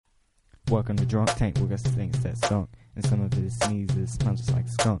Welcome to Drunk Tank. We got some things that stunk, and some of it sneezes, smells just like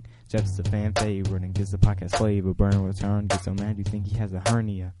skunk. Jeff's a fan favorite and gives the podcast flavor. Burn return, gets so mad you think he has a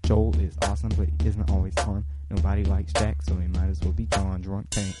hernia. Joel is awesome, but he isn't always fun. Nobody likes Jack, so he might as well be gone. Drunk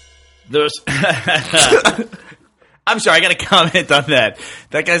Tank. There's... I'm sorry, I got to comment on that.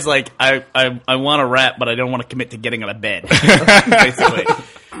 That guy's like, I want to rap, but I don't want to commit to getting out of bed. Basically.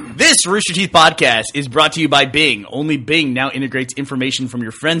 This Rooster Teeth podcast is brought to you by Bing. Only Bing now integrates information from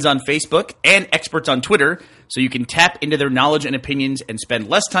your friends on Facebook and experts on Twitter, so you can tap into their knowledge and opinions and spend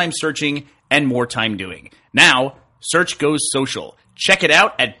less time searching and more time doing. Now, search goes social. Check it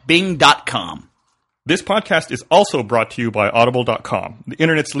out at bing.com. This podcast is also brought to you by Audible.com, the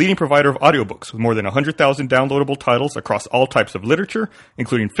internet's leading provider of audiobooks with more than 100,000 downloadable titles across all types of literature,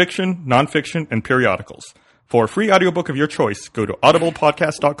 including fiction, nonfiction, and periodicals. For a free audiobook of your choice, go to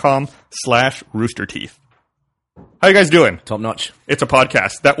audiblepodcast.com/roosterteeth. How you guys doing? Top notch. It's a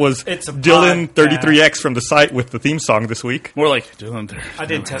podcast. That was Dylan 33X from the site with the theme song this week. More like Dylan. I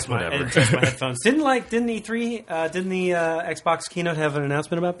didn't test my headphones. Didn't the Xbox keynote have an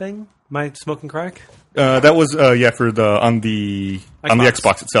announcement about Bing? My smoking crack? That was for on the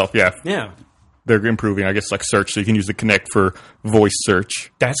Xbox itself. Yeah. Yeah. They're improving, I guess, like search, so you can use the Kinect for voice search.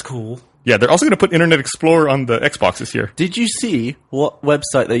 That's cool. Yeah, they're also going to put Internet Explorer on the Xbox this year. Did you see what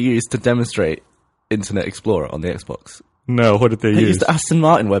website they used to demonstrate Internet Explorer on the Xbox? No, what did they use? They used the Aston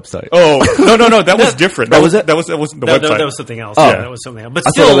Martin website. Oh, no, that was different. That wasn't the website. That was something else. Oh. Yeah, that was something else. But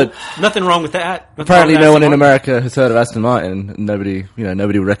still, nothing wrong with that. Apparently no one in America has heard of Aston Martin, and nobody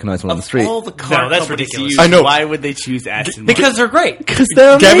would recognize one on the street. All the car that's companies ridiculous. use, I know. Why would they choose Aston Martin? Because they're great. Because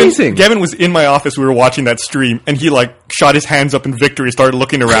they're amazing. Gavin was in my office. We were watching that stream, and he shot his hands up in victory, started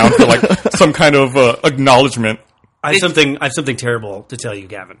looking around for some kind of acknowledgement. I have something terrible to tell you,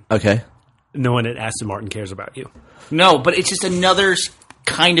 Gavin. Okay. No one at Aston Martin cares about you. No, but it's just another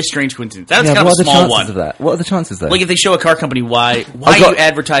kind of strange coincidence. That's kind of a what are the small chances one. of that? What are the chances there? Like if they show a car company, why are you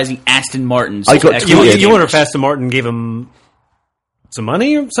advertising Aston Martin's? You wonder if Aston Martin gave them some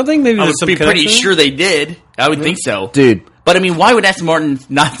money or something? Maybe I would some be pretty connection? sure they did. I would think so. Dude. But I mean, why would Aston Martin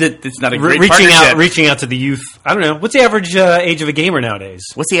not that it's not a great partnership. reaching out to the youth? I don't know. What's the average age of a gamer nowadays?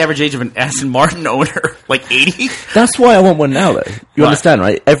 What's the average age of an Aston Martin owner? Like 80? That's why I want one now, though. You understand,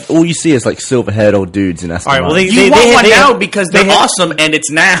 right? All you see is silver-haired old dudes in Aston Martin. You want one now because they're awesome, and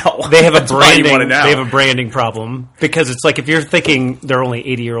it's now. They have a branding problem because it's like if you're thinking they're only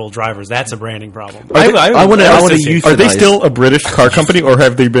 80-year-old drivers, that's a branding problem. I want to euthanize. Are they still a British car company, or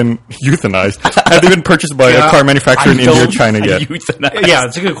have they been euthanized? Have they been purchased by a car manufacturer in India or China yet? Yeah,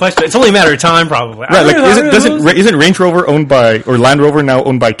 it's a good question. It's only a matter of time, probably. Right, isn't Range Rover owned by, or Land Rover now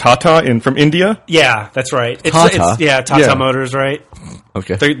owned by Tata from India? Yeah, that's right. Tata? Tata Motors, right?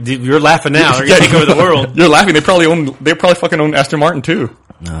 Okay. You're laughing now. They're going to take over the world. You're laughing. They probably fucking own Aston Martin too.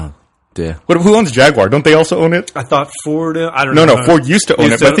 No. Dear. Who owns Jaguar? Don't they also own it? I thought Ford. I don't know. No, Ford used to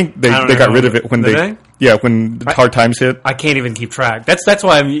own it, but I think they got rid of it when when hard times hit. I can't even keep track. That's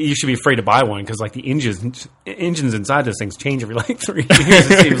why you should be afraid to buy one because the engines inside those things change every 3 years.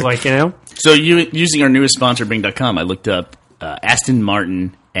 It seems like So using our newest sponsor Bing.com, I looked up Aston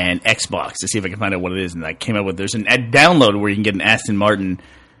Martin and Xbox to see if I can find out what it is, and I came up with there's a download where you can get an Aston Martin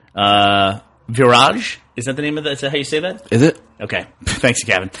Virage. Is that the name of that? Is that how you say that? Is it? Okay. Thanks,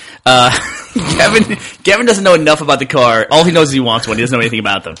 Gavin. Gavin doesn't know enough about the car. All he knows is he wants one. He doesn't know anything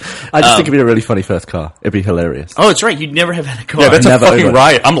about them. I just think it'd be a really funny first car. It'd be hilarious. Oh, that's right. You'd never have had a car. Yeah, that's a fucking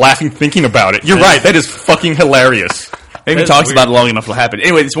riot. I'm laughing thinking about it. You're right. That is fucking hilarious. Maybe he talks about it long enough, it'll happen.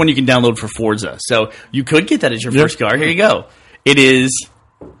 Anyway, it's one you can download for Forza. So you could get that as your first car. Here you go. It is...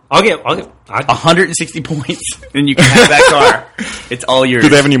 I'll get 160 points, and you can have that car. It's all yours. Do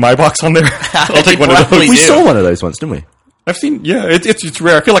they have any My Box on there? I'll take one of those. We saw one of those once, didn't we? I've seen, it's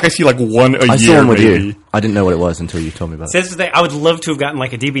rare. I feel like I see one a year. I saw one with you. I didn't know what it was until you told me about it. I would love to have gotten a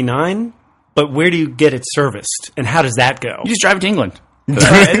DB9, but where do you get it serviced, and how does that go? You just drive it to England.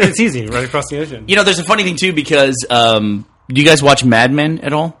 It's easy, right across the ocean. There's a funny thing, too, because do you guys watch Mad Men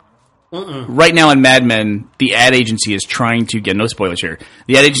at all? Right now in Mad Men, the ad agency is trying to get, no spoilers here,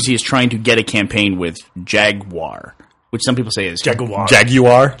 the ad agency is trying to get a campaign with Jaguar, which some people say is Jaguar? Or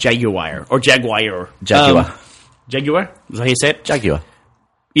Jaguar. Jaguar. Jaguar? Is that how you say it? Jaguar.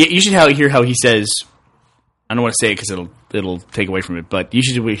 You should hear how he says, I don't want to say it because it'll take away from it, but you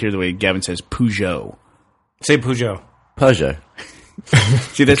should hear the way Gavin says Peugeot. Say Peugeot. Peugeot.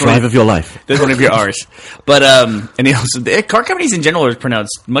 See, that's drive of your life. That's one of your R's. But and the car companies in general are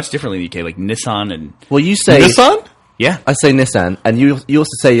pronounced much differently in the UK, like Nissan and. Well, you say Nissan. Yeah, I say Nissan, and you also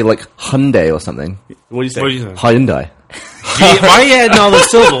say Hyundai or something. What do you say? What do you say? Hyundai. Why are you adding all the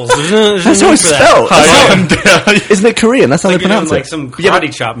syllables? There's That's how it's spelled. Hi, Isn't it Korean? That's how Like they you're doing pronounce like it. some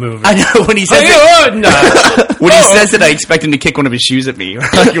karate chop move. I know when he says it. When he says it, I expect him to kick one of his shoes at me.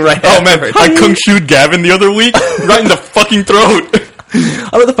 You're right. Oh man, I kung shu'd Gavin the other week, right in the fucking throat.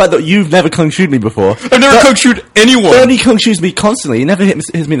 I love the fact that you've never kung shu'd me before. I've never kung shu'd anyone. Bernie kung shu's me constantly. He never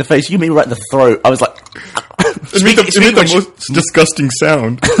hits me in the face. You hit me right in the throat. I was like... It made the most disgusting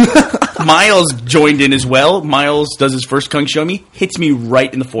sound. Miles joined in as well. Miles does his first kung show me, hits me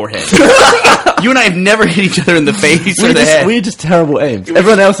right in the forehead. You and I have never hit each other in the face or the head. We're just terrible aims.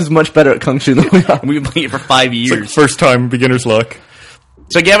 Everyone else is much better at kung shu than we are. We've been playing it for 5 years. It's like first time, beginner's luck.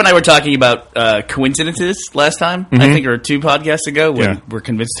 So Gavin and I were talking about coincidences last time, I think, or 2 podcasts ago, when we're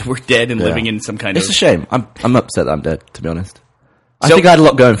convinced that we're dead and living in some kind It's a shame. I'm upset that I'm dead, to be honest. I So- think I had a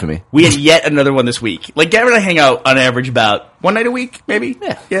lot going for me. We had yet another one this week. Like, Gavin and I hang out on average about one night a week, maybe?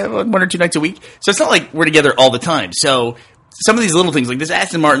 Yeah, 1 or 2 nights a week. So it's not like we're together all the time. So some of these little things, like this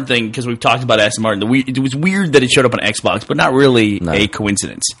Aston Martin thing, because we've talked about Aston Martin, it was weird that it showed up on Xbox, but not really a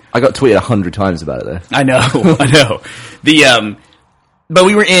coincidence. I got tweeted 100 times about it, though. I know, I know. But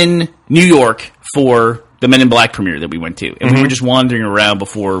we were in New York for the Men in Black premiere that we went to, and we were just wandering around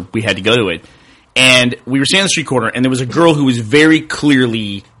before we had to go to it. And we were standing on the street corner, and there was a girl who was very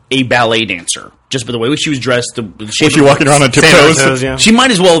clearly a ballet dancer, just by the way she was dressed. The shape Was she of walking around on tiptoes? Toes, yeah. She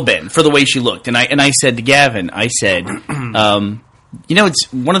might as well have been for the way she looked. And I said to Gavin, I said,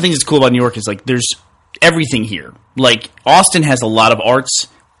 it's one of the things that's cool about New York is like there's everything here. Like Austin has a lot of arts,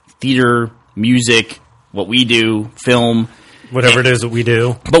 theater, music, what we do, film. Whatever it is that we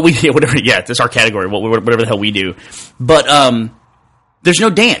do. But that's our category, whatever the hell we do. But there's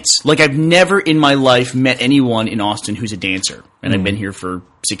no dance. Like, I've never in my life met anyone in Austin who's a dancer. And I've been here for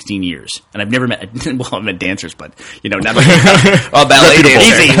 16 years. And I've never met, I've met dancers, but, not like a ballet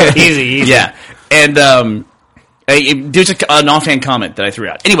dancer. Easy. Yeah. And there's an offhand comment that I threw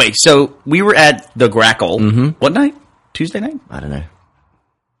out. Anyway, so we were at the Grackle. What night? Tuesday night? I don't know.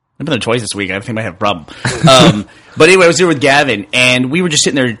 I've been there twice this week. I think I might have a problem. But anyway, I was there with Gavin, and we were just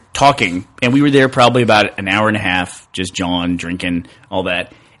sitting there talking, and we were there probably about an hour and a half, just John, drinking, all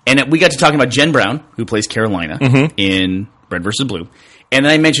that. And we got to talking about Jen Brown, who plays Carolina in Red vs. Blue. And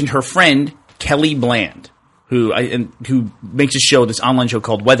then I mentioned her friend, Kelly Bland, who makes a show, this online show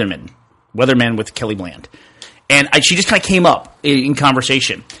called Weatherman with Kelly Bland. And she just kind of came up in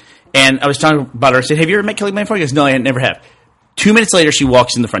conversation. And I was talking about her. I said, have you ever met Kelly Bland before? He goes, no, I never have. 2 minutes later, she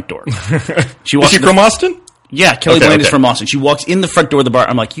walks in the front door. Is she from Austin? Yeah, Kelly Bland is from Austin. She walks in the front door of the bar.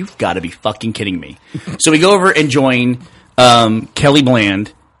 I'm like, you've got to be fucking kidding me. So we go over and join Kelly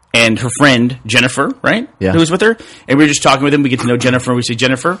Bland and her friend, Jennifer, right? Yeah. Who was with her. And we were just talking with him. We get to know Jennifer. We say,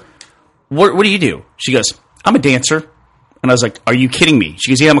 Jennifer, what do you do? She goes, I'm a dancer. And I was like, are you kidding me?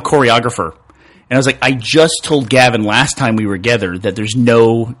 She goes, yeah, I'm a choreographer. And I was like, I just told Gavin last time we were together that there's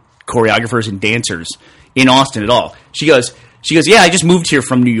no choreographers and dancers in Austin at all. She goes, yeah, I just moved here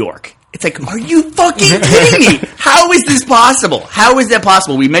from New York. It's like, are you fucking kidding me? How is this possible? How is that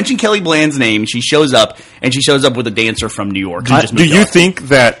possible? We mentioned Kelly Bland's name. She shows up, and she shows up with a dancer from New York. Do you think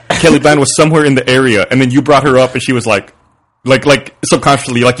that Kelly Bland was somewhere in the area, and then you brought her up, and she was like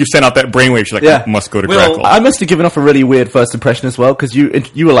subconsciously, like you sent out that brainwave, she's like, I must go to Grackle. I must have given off a really weird first impression as well, because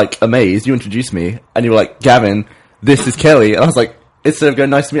you were like amazed. You introduced me, and you were like, Gavin, this is Kelly. And I was like, instead of going,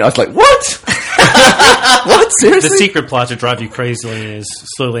 nice to meet you, I was like, what? What? Seriously? The secret plot to drive you crazy is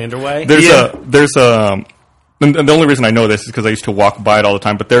slowly underway. And the only reason I know this is because I used to walk by it all the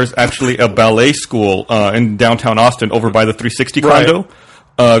time, but there's actually a ballet school in downtown Austin over by the 360 condo.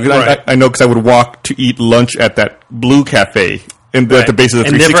 I know because I would walk to eat lunch at that Blue Cafe at the base of the 360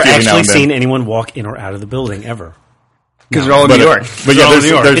 and never every now actually and then. seen anyone walk in or out of the building ever. Because they're all in New York. But yeah, there's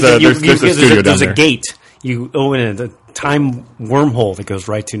a studio down There's there. a gate. You open a time wormhole that goes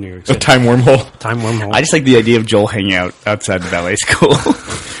right to New York City. A time wormhole. Time wormhole. I just like the idea of Joel hanging out outside the ballet school.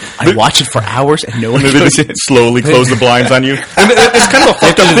 I watch it for hours and no one They goes just in. slowly close the blinds on you. And it's kind of a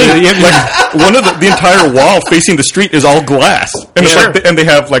fucked up thing. Like, one of the entire wall facing the street is all glass. And, and they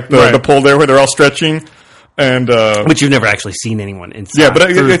have like the pole there where they're all stretching. And but you've never actually seen anyone inside. Yeah,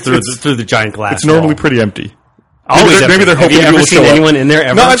 but through the giant glass. It's normally wall. pretty empty. Maybe they're hoping you will seen show anyone up. in there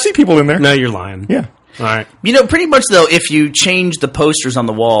ever? No, I've seen people in there. No, you're lying. Yeah. All right. Pretty much though, if you change the posters on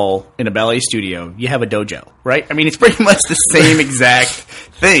the wall in a ballet studio, you have a dojo, right? I mean, it's pretty much the same exact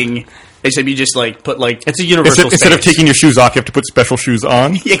thing, except you just put it's a universal instead of taking your shoes off, you have to put special shoes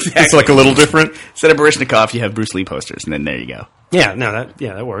on. Exactly. It's like a little different. Instead of Baryshnikov, you have Bruce Lee posters, and then there you go. Yeah, no,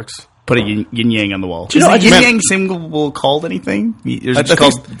 that works. put a yin yang on the wall. you know, Is the yin yang symbol called anything? Is I it just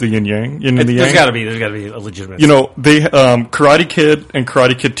called? think it's the yin yang. Yin and the There's yang. got to be a legitimate. You know, they Karate Kid and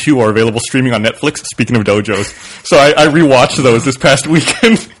Karate Kid 2 are available streaming on Netflix. Speaking of dojos, so I rewatched those this past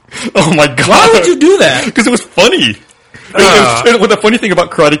weekend. Oh my god! Why would you do that? Because it was funny. Well, the funny thing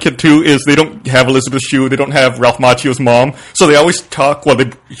about Karate Kid 2 is they don't have Elizabeth Shue, they don't have Ralph Macchio's mom, so they always talk. Well,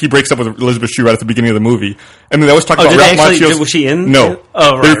 he breaks up with Elizabeth Shue right at the beginning of the movie, and then they always talk about Ralph Macchio's. Was she in? No.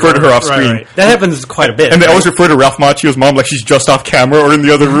 Oh, right, they refer to her off screen. Right. That happens quite a bit. And they always refer to Ralph Macchio's mom like she's just off camera or in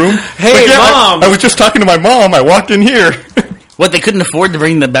the other room. Hey, Mom! I was just talking to my mom. I walked in here. What, they couldn't afford to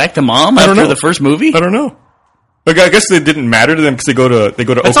bring them back to mom I don't after know. the first movie? I don't know. Like, I guess it didn't matter to them because they go to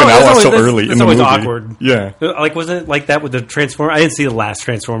That's Okinawa always- so that's- early that's in the always movie. awkward. Yeah. Like, wasn't it like that with the Transformers? I didn't see the last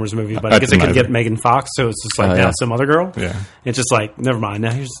Transformers movie, but I guess didn't they could either. get Megan Fox, so it's just like Oh, now yeah. some other girl. Yeah. It's just like, never mind.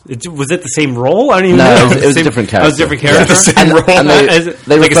 Now was it the same role? I don't even No, know. it was a Same- different Oh, it was a different character. character. Yeah, the same role. And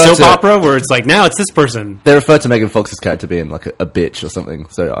they like a refer soap to- opera where it's like, now it's this person. They referred to Megan Fox's character being like a bitch or something,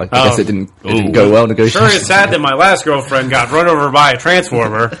 so I guess it didn't go well negotiations. Sure, it's sad that my last girlfriend got run over by a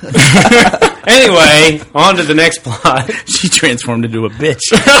transformer. Anyway, on to the next plot. She transformed into a bitch.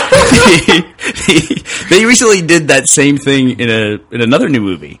 They recently did that same thing in another new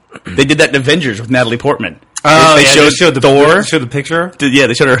movie. They did that in Avengers with Natalie Portman. They showed Thor. Showed the picture. Yeah,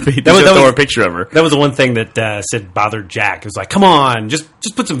 they showed her. They was- showed that Thor was- a picture of her. That was the one thing that Sid bothered Jack. It was like, come on, just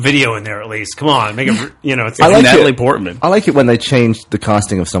put some video in there at least. Come on, make it. You know, it's I like Natalie it. Portman. I like it when they change the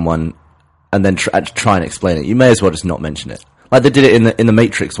casting of someone and then try and explain it. You may as well just not mention it. Like they did it in the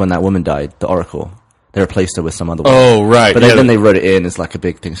Matrix when that woman died, the Oracle. They replaced her with some other woman. Oh, right. But Yeah. then they wrote it in as like a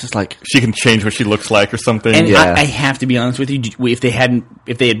big thing. It's just like, She can change what she looks like or something. And Yeah. I have to be honest with you. If they had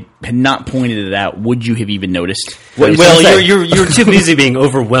not pointed it out, would you have even noticed? well, you're too busy being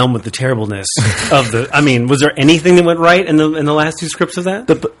overwhelmed with the terribleness of the. I mean, was there anything that went right in the last two scripts of that?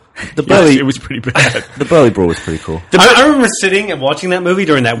 the Burley, it was pretty bad. the Burley Brawl was pretty cool. I remember sitting and watching that movie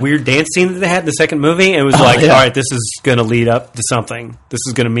during that weird dance scene that they had in the second movie, and it was like, yeah. all right, this is going to lead up to something. This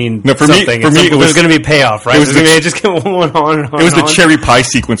is going to mean No, for me- something. for At me, some it point, was- there's going to be a payoff, right? it was It's gonna the- be just going on and on. It was and the on. cherry pie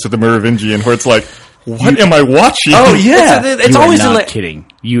sequence of the Merovingian where it's like, what am I watching? Oh yeah, It's You always are in not like, kidding.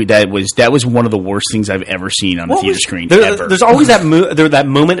 That was one of the worst things I've ever seen on a theater screen ever. There's always that that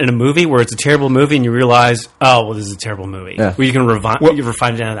moment in a movie where it's a terrible movie and you realize, oh, well, this is a terrible movie. Yeah. Where you can you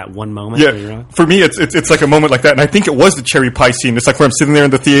refine it down to that one moment. where you're Yeah, like, for me, it's like a moment like that, and I think it was the cherry pie scene. It's like where I'm sitting there in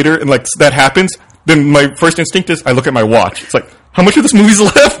the theater, and like that happens. Then my first instinct is I look at my watch. It's like, how much of this movie's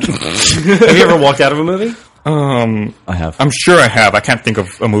left? have you ever walked out of a movie? I have. I'm sure I have. I can't think of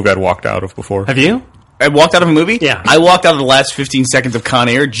a movie I'd walked out of before. Have you? I walked out of a movie? Yeah. I walked out of the last 15 seconds of Con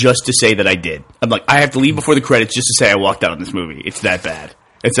Air just to say that I did. I'm like, I have to leave before the credits just to say I walked out of this movie. It's that bad.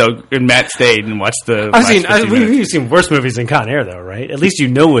 And so and Matt stayed and watched the last 15 minutes. We've seen worse movies than Con Air, though, right? At least you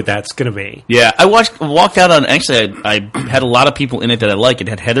know what that's going to be. Yeah, I walked out on. Actually, I had a lot of people in it that I like. It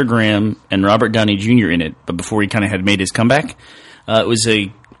had Heather Graham and Robert Downey Jr. in it, but before he kind of had made his comeback, it was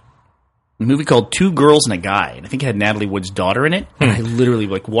a movie called Two Girls and a Guy, and I think it had Natalie Wood's daughter in it. And I literally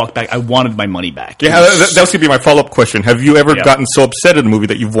walked back. I wanted my money back. Yeah, that was gonna be my follow up question. Have you ever Yeah. gotten so upset at a movie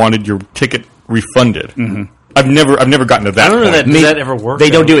that you've wanted your ticket refunded? Mm-hmm. I've never gotten to that. I don't know point. that does that ever work. They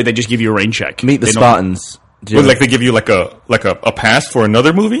don't though? do it. They just give you a rain check. Meet the They don't- Spartans. Do you Well, know- like they give you like a pass for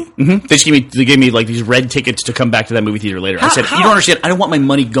another movie. Mhm. They gave me like these red tickets to come back to that movie theater later. I said, you don't understand. I don't want my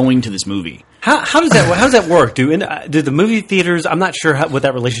money going to this movie. How does that work? Do the movie theaters? I'm not sure what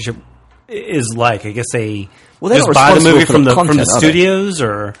that relationship is like. I guess they Well, they're just not buy the responsible movie for from the the content, are they? studios,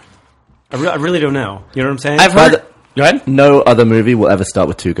 or I really don't know. You know what I'm saying? I've heard. Go ahead. No other movie will ever start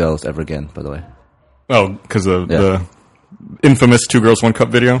with two girls ever again, by the way. Oh, because of Yeah. the infamous Two Girls One Cup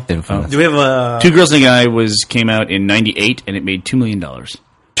video. Infamous. Do we have a? Two Girls and a Guy came out in '98 and it made $2 million.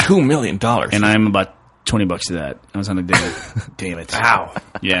 $2 million. And I'm about $20 to that. I was on a damn it. Damn it. Wow,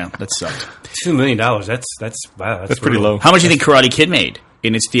 Yeah, that sucked. $2 million. That's wow. That's pretty brutal. low. How much do you think Karate Kid made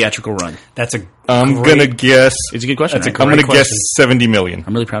in its theatrical run? That's a. I'm great- gonna guess. It's a good question. That's a right? great I'm gonna guess question. $70 million.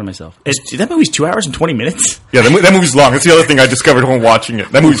 I'm really proud of myself. That movie's 2 hours and 20 minutes. Yeah, that movie's long. That's the other thing I discovered when watching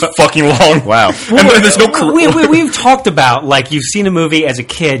it. That movie's fucking long. Wow. And there's no. We've talked about like you've seen a movie as a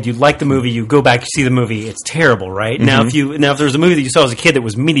kid, you like the movie, you go back, you see the movie, it's terrible, right? Now if there's a movie that you saw as a kid that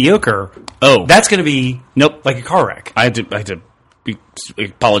was mediocre, that's going to be Nope. like a car wreck. I had to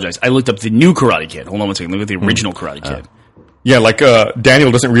apologize. I looked up the new Karate Kid. Hold on one second. Look at the original Karate Kid. Yeah, like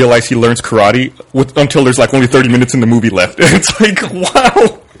Daniel doesn't realize he learns karate until there's like only 30 minutes in the movie left. It's like,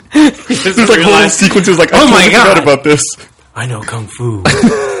 wow. There's like whole sequences like, I Oh my totally forgot God. about this. I know kung fu.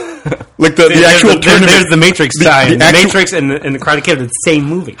 Like the actual tournament. There's the Matrix tie. The actual- Matrix and the Karate Kid are the same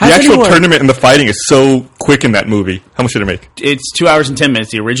movie. The actual tournament and the fighting is so quick in that movie. How much did it make? It's 2 hours and 10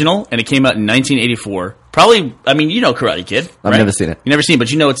 minutes, the original, and it came out in 1984. Probably, I mean, you know Karate Kid. I've right? never seen it. You never seen it,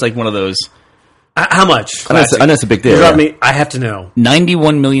 but you know it's like one of those How much? I know it's a big deal. You got Yeah. me. I have to know.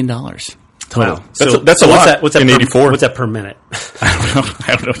 $91 million. Wow. That's a lot What's that in per, 84. What's that per minute?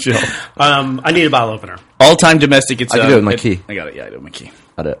 I don't know, Jill. I need a bottle opener. All-time domestic. It's I can do it with my key. I got it. Yeah, I do it with my key.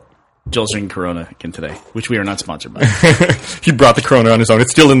 I don't. Joel's drinking Corona again today, which we are not sponsored by. He brought the Corona on his own.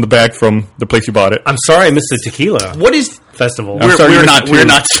 It's still in the bag from the place you bought it. I'm sorry I missed the tequila What is? festival. I'm sorry you We're missed not. it too. We're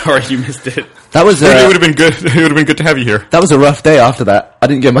not sorry you missed it. That was It would have been good. It would have been good to have you here. that was a rough day after that. I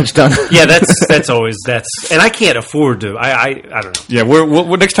didn't get much done. Yeah, that's always and I can't afford to. I don't know. Yeah,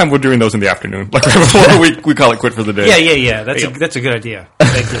 we're next time we're doing those in the afternoon. Like before we call it quit for the day. Yeah. That's a good idea.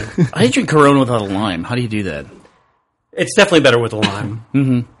 Thank you. I drink Corona without a lime. How do you do that? It's definitely better with a lime.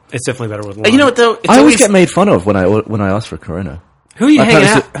 Mm-hmm. It's definitely better with a lime. You know what though? It's I always get made fun of when I ask for a Corona. Who are you my hanging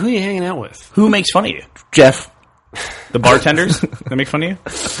parents- out? Who are you hanging out with? who makes fun of you? Jeff. The bartenders that make fun of you?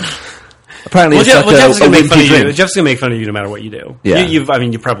 Apparently, Well, it's like Jeff's a gonna make wimpy fun of you. drink. Jeff's gonna make fun of you no matter what you do. Yeah.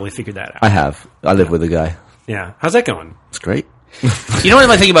 You probably figured that out. I have. I live with a guy. Yeah. How's that going? It's great. You know what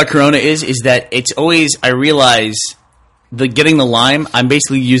my thing about Corona is that it's always I realize getting the lime. I'm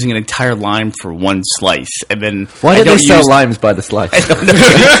basically using an entire lime for one slice, and then Why I don't they don't sell use- limes by the slice? I don't know. They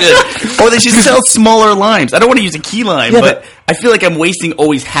should. Or they should sell smaller limes. I don't want to use a key lime, Yeah, but I feel like I'm wasting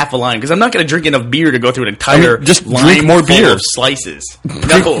always half a lime because I'm not going to drink enough beer to go through an entire just lime drink more full beer. of slices.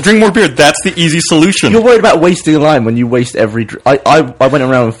 No. Drink more beer. That's the easy solution. You're worried about wasting a lime when you waste every... I went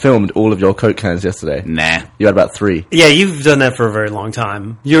around and filmed all of your Coke cans yesterday. Nah. You had about 3. Yeah, you've done that for a very long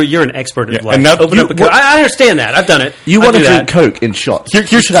time. You're an expert at Yeah, like and now open you- up a Coke. I understand that. I've done it. You I want to do drink that. Coke in shots.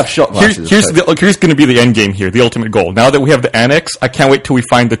 You should have shot glasses. Here's of Coke. going to be the end game here, the ultimate goal. Now that we have the annex, I can't wait till we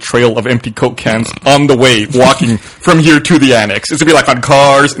find the trail of empty Coke cans on the way, walking from here to the annex. It's going to be like on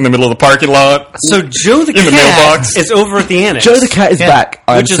cars, in the middle of the parking lot. So Joe the In the cat mailbox. is over at the annex. Joe the cat is back.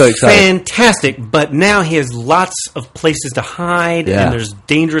 I'm which is so excited. fantastic, but now he has lots of places to hide, Yeah. and there's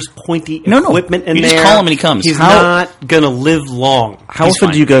dangerous, pointy No, equipment in you there. just call him and he comes. He's How- not going to live long. How He's often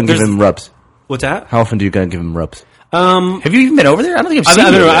fine. do you go and give There's- him rubs? What's that? How often do you go and give him rubs? Have you even been over there? I don't think I've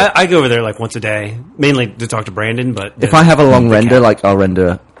seen you. I go over there like once a day, mainly to talk to Brandon. But If I have a long render, like I'll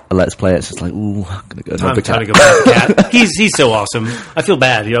render a Let's Play, it's just like, ooh, I'm going to go time to the to go cat. back to the cat. He's so awesome. I feel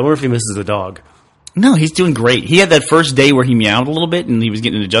bad. I wonder if he misses the dog. No, he's doing great. He had that first day where he meowed a little bit and he was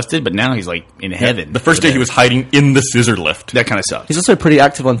getting adjusted, but now he's like in heaven. The first day he was hiding in the scissor lift. That kind of sucks. He's also pretty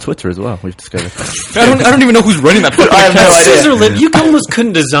active on Twitter as well, we've discovered. I don't even know who's running that. I have no idea. Scissor lift. You almost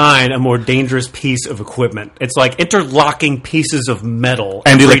couldn't design a more dangerous piece of equipment. It's like interlocking pieces of metal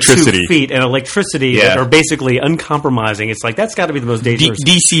And every electricity. 2 feet and electricity that are basically uncompromising. It's like that's got to be the most dangerous.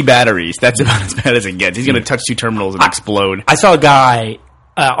 DC batteries. That's about as bad as it gets. He's going to touch 2 terminals and explode. I saw a guy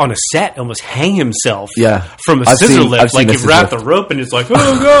on a set almost hang himself from a I've scissor seen lift. Like the he scissor wrapped lift. the rope and it's like, oh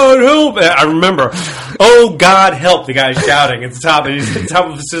God, help. And I remember, oh God, help. The guy's shouting at the top and he's at the top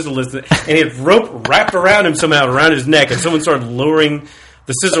of the scissor lift and he had rope wrapped around him somehow around his neck and someone started lowering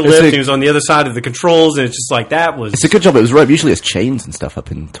the scissor lift and he was on the other side of the controls and it's just like that was... It's a good job it was rope. Usually it's chains and stuff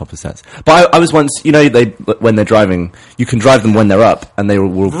up in top of sets. But I was once, you know, when they're driving, you can drive them when they're up and they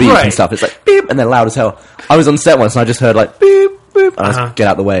will beep Right. and stuff. It's like beep and they're loud as hell. I was on set once and I just heard like beep, beep. And I was get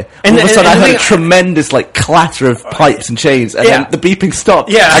out of the way. And all of a the- sudden and I the heard a thing- tremendous like clatter of pipes and chains and Yeah. then the beeping stopped.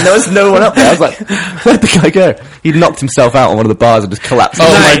 Yeah. And there was no one up there. I was like, where'd the guy go? He knocked himself out on one of the bars and just collapsed.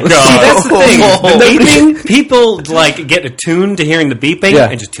 Oh my See, God. that's the thing. Nobody- The beeping, people like get attuned to hearing the beeping Yeah.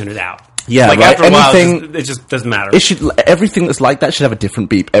 and just tune it out. Yeah, like right. after a while, Anything- it just doesn't matter. It should, everything that's like that should have a different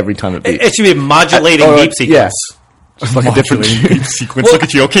beep every time it beeps. It should be a modulating Or, beep sequence. Yeah. Just like a different Beep sequence. Look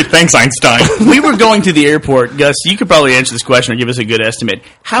at you. Okay, thanks, Einstein. We were going to the airport. Gus, you could probably answer this question or give us a good estimate.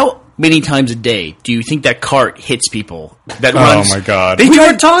 How many times a day do you think that cart hits people that runs? Oh my God. They We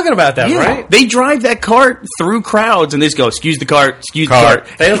drive, were talking about that, yeah, right? They drive that cart through crowds and they just go, excuse the cart, excuse Cart. the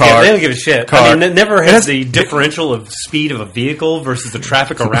cart. They don't, Car. they don't give a shit. Car. I mean, it never has the differential of speed of a vehicle versus the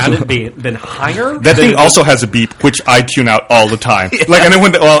traffic around it been higher. That thing also has a beep, which I tune out all the time. Like, and then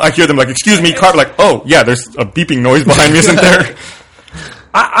when I hear them like, "Excuse me, car," like, "Oh yeah, there's a beeping noise behind me, isn't there?"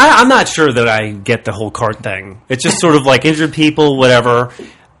 I'm not sure that I get the whole cart thing. It's just sort of like injured people, whatever.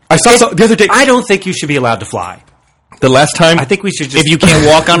 I saw the other day. I don't think you should be allowed to fly. The last time, I think we should just... If you can't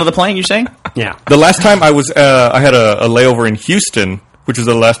walk onto the plane, you're saying? Yeah. the last time I was, I had a layover in Houston, which was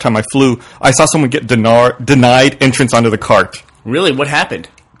the last time I flew. I saw someone get denied entrance onto the cart. Really? What happened?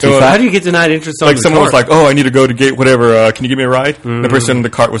 So, How do you get denied entrance on like the someone was cart? like, "Oh, I need to go to gate whatever. Can you give me a ride?" The person in the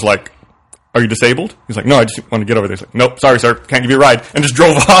cart was like, "Are you disabled?" He's like, "No, I just want to get over there." He's like, "Nope, sorry, sir, can't give you a ride," and just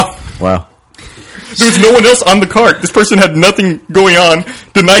drove off. Wow. There was no one else on the cart. This person had nothing going on,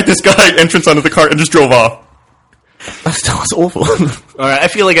 denied this guy entrance onto the cart, and just drove off. That's awful. All right, I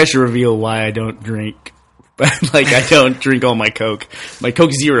feel like I should reveal why I don't drink. Like, I don't drink all my Coke. My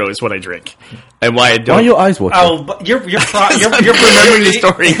Coke Zero is what I drink. And why I don't... Why are your eyes watering? Oh, but you're remembering the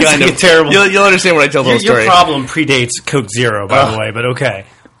story, kind of. Terrible. You'll understand when I tell the whole story. Your problem predates Coke Zero, by the way, but okay.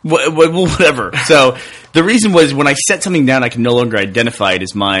 Well, whatever. So, the reason was when I set something down, I can no longer identify it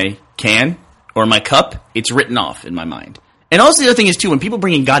as my can or my cup. It's written off in my mind. And also the other thing is, too, when people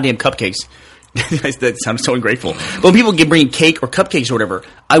bring in goddamn cupcakes... that sounds so ungrateful. But when people bring cake or cupcakes or whatever,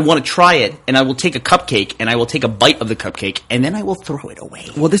 I want to try it, and I will take a cupcake, and I will take a bite of the cupcake, and then I will throw it away.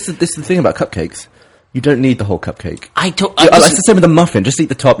 Well, this is the thing about cupcakes. You don't need the whole cupcake. It's the same with the muffin. Just eat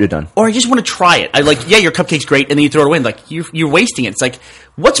the top, you're done. Or I just want to try it. Your cupcake's great, and then you throw it away. And you're wasting it. It's like,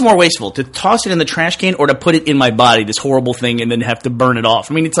 what's more wasteful, to toss it in the trash can or to put it in my body, this horrible thing, and then have to burn it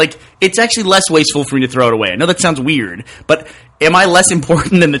off? I mean, it's actually less wasteful for me to throw it away. I know that sounds weird, but am I less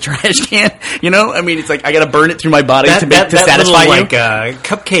important than the trash can? You know, I mean, it's like I got to burn it through my body to satisfy you.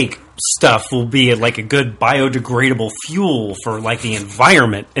 Cupcake stuff will be like a good biodegradable fuel for like the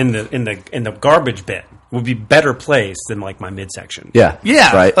environment in the garbage bin. Would be better placed than like my midsection. Yeah,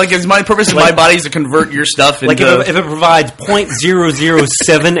 right. Like, it's my purpose of my body is to convert your stuff into... Like, if it provides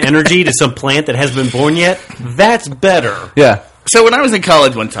 0.007 energy to some plant that hasn't been born yet, that's better. Yeah. So when I was in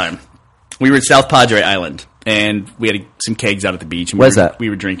college one time, we were at South Padre Island, and we had some kegs out at the beach. And Where's that? We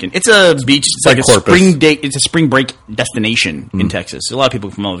were drinking. It's a beach. It's like a it's a spring break destination in Texas. A lot of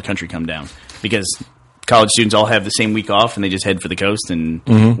people from all over the country come down because college students all have the same week off, and they just head for the coast, and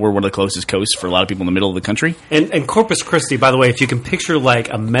we're one of the closest coasts for a lot of people in the middle of the country. And Corpus Christi, by the way, if you can picture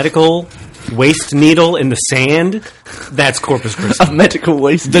like a medical waste needle in the sand, that's Corpus Christi. A medical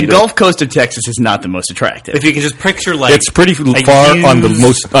waste needle. The Gulf Coast of Texas is not the most attractive. If you can just picture like... It's pretty far on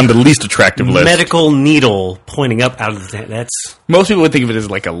the least attractive list. Medical needle pointing up out of the... That's... Most people would think of it as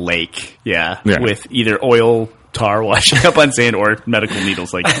like a lake, with either oil... tar washing up on sand or medical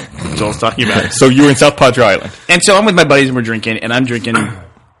needles like Joel's talking about. So you were in South Padre Island. And so I'm with my buddies and we're drinking, and I'm drinking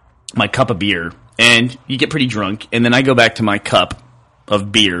my cup of beer, and you get pretty drunk, and then I go back to my cup of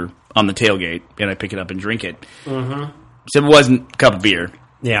beer on the tailgate, and I pick it up and drink it. Mm-hmm. So it wasn't a cup of beer.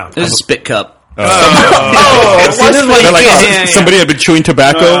 Yeah. It was a spit cup. Somebody had been chewing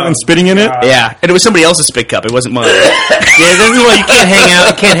tobacco and spitting in it? Yeah. And it was somebody else's spit cup. It wasn't mine. Yeah, this is why you can't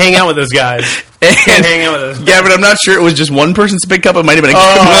hang out with those guys. Gavin, I'm not sure it was just one person's spit cup. It might have been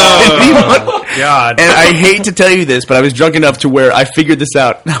God. And I hate to tell you this, but I was drunk enough to where I figured this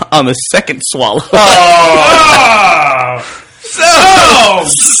out on the second swallow.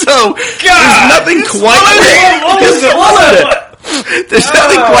 So there's nothing quite there's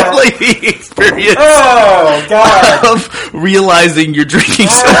nothing quite like the experience of realizing you're drinking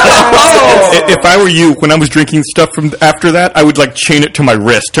something. If I were you, when I was drinking stuff from after that, I would like chain it to my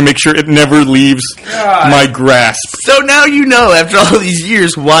wrist to make sure it never leaves my grasp. So now you know, after all these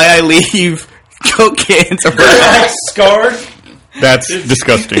years, why I leave Coke cans around. Scarred? That's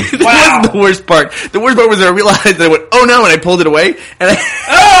disgusting. That wasn't the worst part. The worst part was that I realized that I went, oh no, and I pulled it away, and I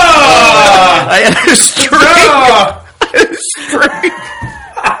had a string.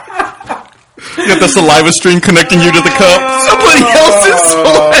 You got the saliva string connecting you to the cup. Somebody else's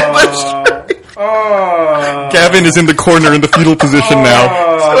saliva string. Gavin is in the corner in the fetal position now.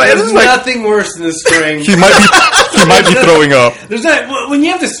 There's nothing worse than the string. He might be throwing up. There's not, when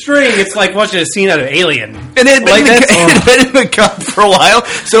you have the string, it's like watching a scene out of Alien. And it had been in the cup for a while,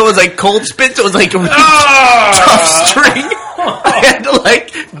 so it was like cold spit, so it was like a really tough string. I had to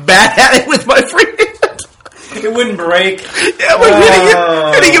like bat at it with my free hand. It wouldn't break. Yeah,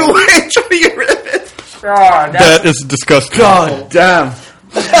 I'm hitting it away, trying to get rid of it. That is disgusting. God damn.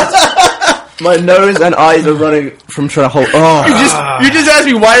 My nose and eyes are running from trying to hold... You just asked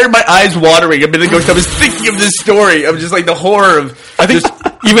me why are my eyes watering a minute ago, because I was thinking of this story. I'm just like the horror of... I think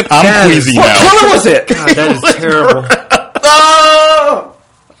even I'm queasy now. What color was it? God, that is terrible.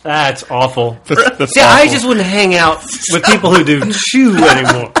 That's awful. That's See, awful. I just wouldn't hang out with people who do chew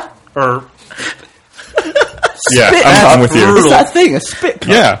anymore. Or... Yeah, I'm with you. Is that a thing? A spit cup?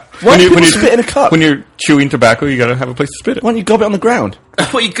 Yeah. Why do you spit in a cup? When you're chewing tobacco, you gotta have a place to spit it. Why don't you gob it on the ground?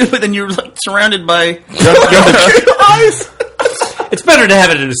 Well, you could, but then you're like surrounded by eyes. It's better to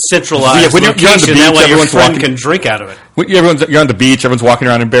have it in a centralized when you're on the location. beach, That way your everyone's friend walking- can drink out of it. You're on the beach, everyone's walking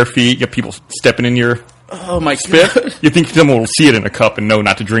around in bare feet, you have people stepping in your my spit. God. You think someone will see it in a cup and know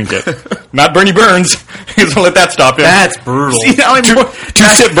not to drink it. Not Bernie Burns. He's gonna let that stop him. That's brutal. See, now I'm more...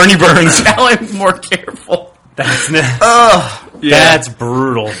 Two-step Bernie Burns. Now I'm more careful. That's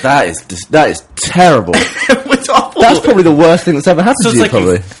brutal. That is terrible. It's awful. That's probably the worst thing that's ever happened So to it's you, like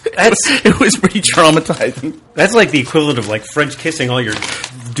probably. It was pretty traumatizing. That's like the equivalent of like French kissing all your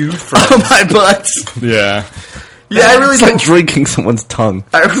dude friends. Oh, my butts. Yeah. Yeah, I really It's like drinking someone's tongue.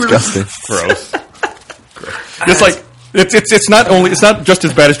 Disgusting. Gross. It's like it's not just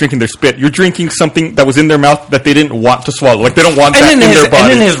as bad as drinking their spit. You're drinking something that was in their mouth that they didn't want to swallow. Like they don't want that in their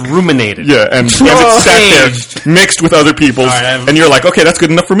body. And then has ruminated. Yeah, and as it sat there mixed with other people's, right, and you're like, okay, that's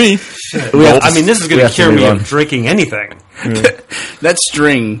good enough for me. I mean, this is going We to have to cure me move on. of drinking anything. That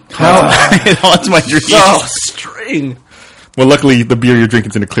string. It haunts my dreams. Oh, string. Well, luckily the beer you're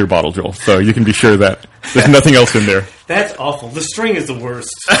drinking is in a clear bottle, Joel, so you can be sure that there's nothing else in there. That's awful. The string is the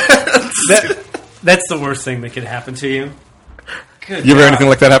worst. That's the worst thing that could happen to you. Good You ever God. anything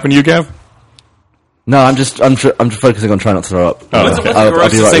like that happen to you, Gav? No, I'm just focusing on trying not to throw up. What's the I'll be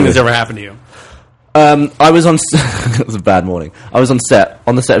grossest right thing with that's you. ever happened to you? I was on. It was a bad morning. I was on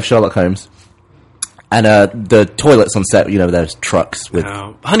the set of Sherlock Holmes, and the toilets on set. You know, there's trucks with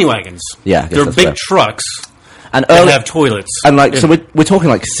Honey wagons. Yeah, I guess They're that's big fair. trucks and that early, have toilets. and like so we're talking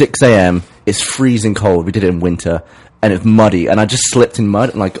like 6 a.m. It's freezing cold. We did it in winter, and it's muddy. And I just slipped in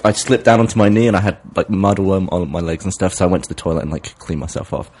mud, and like I slipped down onto my knee, and I had like mud all on my legs and stuff. So I went to the toilet and like cleaned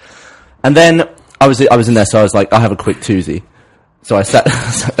myself off. And then I was in there, so I was like, I'll have a quick toozy. So I sat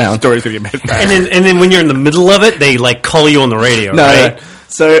down. Stories of your bad. And then when you're in the middle of it, they like call you on the radio, No, right? no.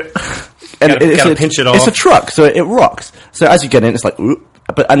 So and Gotta pinch it It's off. a truck, so it rocks. So as you get in, it's like, oop,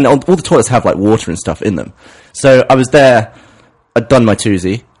 and all the toilets have like water and stuff in them. So I was there, I'd done my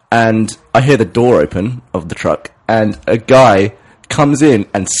toozy, and I hear the door open of the truck, and a guy comes in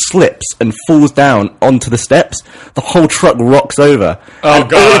and slips and falls down onto the steps. The whole truck rocks over. Oh, and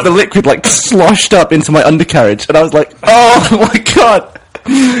God. all of the liquid like sloshed up into my undercarriage, and I was like, oh my God.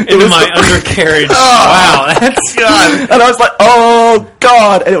 Into my undercarriage. Wow, that's God. And I was like, "Oh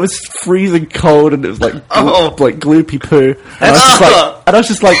God!" And it was freezing cold, and it was like, like gloopy poo. And I was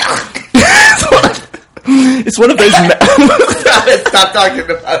just like, it's one of those. Stop talking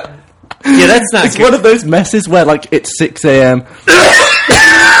about it. Yeah, that's not It's good. one of those messes where like it's 6 a.m.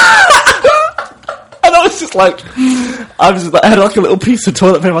 And I was just like, I had like a little piece of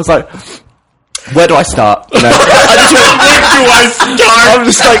toilet paper. I was like, where do I start? You know, I'm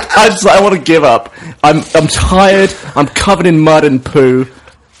just like, I want to give up. I'm tired. I'm covered in mud and poo.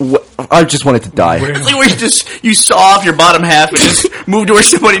 I just wanted to die. It's like where you saw off your bottom half and just moved to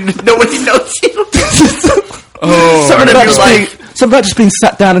where nobody knows you. Something about just being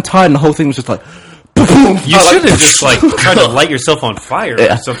sat down and tired, and the whole thing was just like, boom. You should have just like tried to light yourself on fire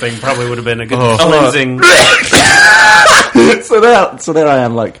or something. Probably would have been a good cleansing. So there I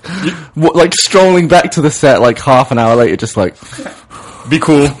am, like strolling back to the set, like half an hour later, just like, Be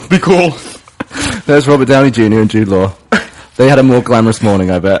cool. there's Robert Downey Jr. and Jude Law. They had a more glamorous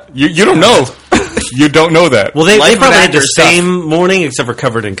morning, I bet. You don't know. You don't know that. Well, they Life of probably an had the actor stuff. same morning, except for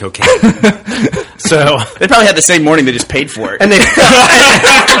covered in cocaine. So They probably had the same morning. They just paid for it. and they felt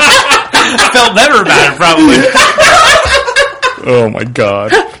better about it, probably. Oh my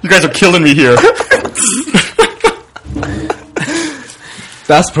God, you guys are killing me here.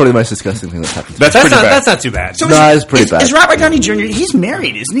 That's probably the most disgusting thing that's happened. That's pretty bad. That's not too bad. No, it's pretty bad. Is Robert Downey Jr. He's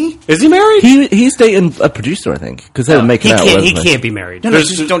married, isn't he? Is he married? He's dating a producer, I think, because they were making He out. can't. all He over the can't be married. No,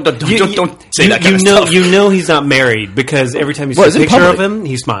 just don't say that kind of know, stuff. You know he's not married because every time you see What, a is it picture public? of him,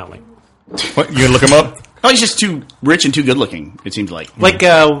 he's smiling. What, you gonna look him up? Oh, he's just too rich and too good looking. It seems like. Like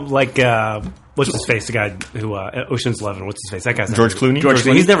what's his face? The guy who Ocean's 11. What's his face? That guy's not George gonna- Clooney? George George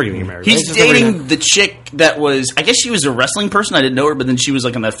Clooney. He's never going to get married. He's right? just never dating gonna- the chick that was. I guess she was a wrestling person. I didn't know her, but then she was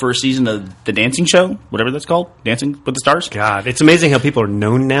like on that first season of the Dancing Show, whatever that's called, Dancing with the Stars. God, it's amazing how people are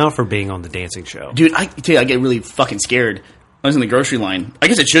known now for being on the dancing show. Dude, I tell you, I get really fucking scared. I was in the grocery line. I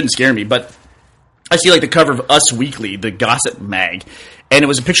guess it shouldn't scare me, but I see like the cover of Us Weekly, the gossip mag, and it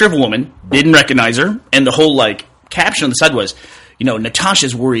was a picture of a woman. Didn't recognize her, and the whole like caption on the side was, you know,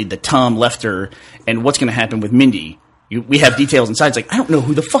 Natasha's worried that Tom left her, and what's going to happen with Mindy. We have details inside. It's like, I don't know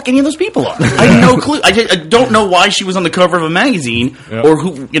who the fuck any of those people are. I have no clue. I don't know why she was on the cover of a magazine or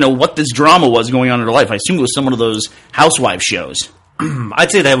who, you know, what this drama was going on in her life. I assume it was some one of those housewife shows. I'd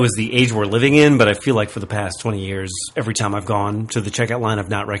say that was the age we're living in, but I feel like for the past 20 years, every time I've gone to the checkout line, I've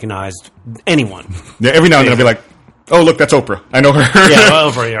not recognized anyone. Yeah, every now and then I'll be like, oh look, that's Oprah. I know her. Yeah,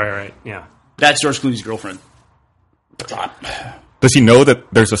 well, right. Yeah. That's George Clooney's girlfriend. Does he know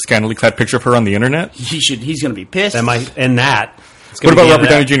that there's a scantily clad picture of her on the internet? He's going to be pissed. That might end that. It's What gonna about be Robert that.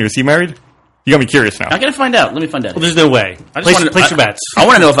 Downey Jr.? Is he married? You got me curious now. I got to find out. Let me find out. Well, there's no way. I just wanted- Place your bets. I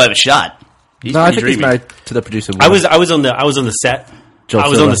want to know if I have a shot. He's No, I pretty think he's dreamy. married to the producer. I was on the set. Joel I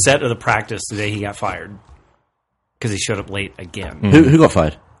was Silver. on the set of the practice the day he got fired because he showed up late again. Who got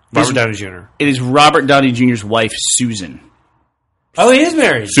fired? Robert Downey Jr. It is Robert Downey Jr.'s wife, Susan. Oh, he is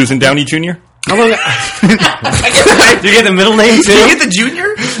married. Susan Downey Jr.? How long? Do you get the middle name too? Do you get the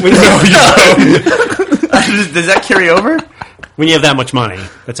junior? No, you don't. Does that carry over? When you have that much money,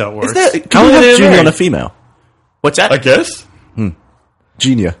 that's how it works. Can we have junior on a female? What's that? I guess.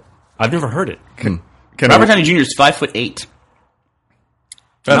 Junior. I've never heard it. Robert Downey Jr. is 5'8".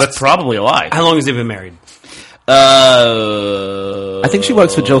 That's probably a lie. How long has he been married? I think she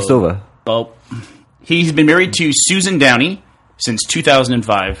works for Joel Silver. Well, he's been married to Susan Downey since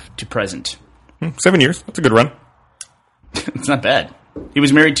 2005 to present. 7 years. That's a good run. It's not bad. He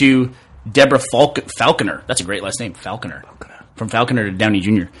was married to Deborah Falconer. That's a great last name, Falconer. From Falconer to Downey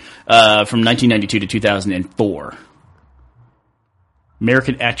Jr. From 1992 to 2004.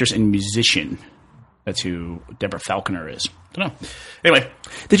 American actress and musician. That's who Deborah Falconer is. Don't know. Anyway.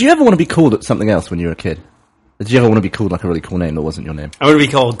 Did you ever want to be called at something else when you were a kid? Did you ever want to be called like a really cool name that wasn't your name? I want to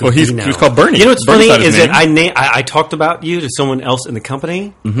be called Gavino. Well, he's called Bernie. You know what's Bernie's funny not his is name. that I talked about you to someone else in the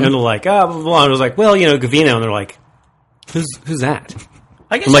company, and they're like, blah, blah, blah. And I was like, well, Gavino. And they're like, who's that?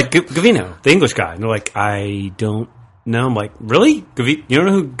 I guess I'm like, Gavino, the English guy. And they're like, I don't know. I'm like, really? You don't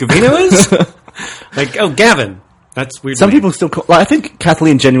know who Gavino is? Like, oh, Gavin. That's weird. Some people still call... I think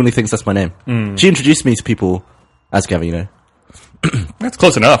Kathleen genuinely thinks that's my name. She introduced me to people as Gavino. That's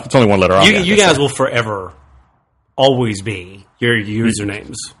close enough. It's only one letter off. You guys will forever always be your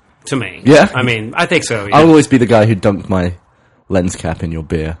usernames to me. Yeah? I mean, I think so. Yeah. I'll always be the guy who dunked my lens cap in your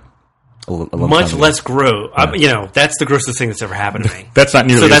beer. A long Much time less gross. That's the grossest thing that's ever happened to me. That's not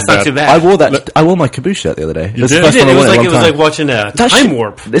nearly So that's as not bad. too bad. I wore that. I wore my caboose shirt the other day. You did? You did. It was like watching a time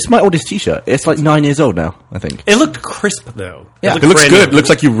warp. It's my oldest T-shirt. It's like 9 years old now, I think. It looked crisp though. Yeah. It looks brand good. new. It looks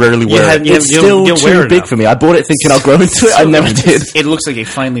like you rarely wear it. It's still too big for me. I bought it thinking I'll grow into it. I never did. it looks like a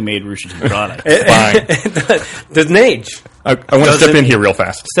finally made Rooster Teeth product. Fine. Doesn't age. I want to step in here real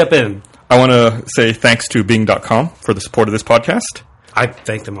fast. Step in. I want to say thanks to Bing.com for the support of this podcast. I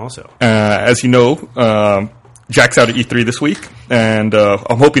thank them also. As you know, Jack's out at E3 this week, and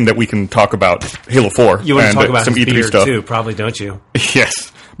I'm hoping that we can talk about Halo 4 You want to and talk about some his E3 beard stuff. too, probably, don't you?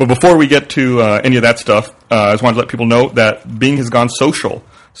 Yes. But before we get to any of that stuff, I just wanted to let people know that Bing has gone social.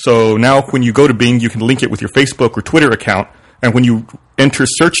 So now when you go to Bing, you can link it with your Facebook or Twitter account, and when you enter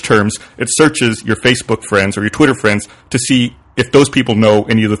search terms, it searches your Facebook friends or your Twitter friends to see if those people know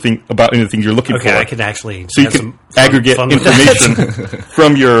any of the thing about anything you're looking for. Okay, I can actually. So you have can some fun aggregate with information that.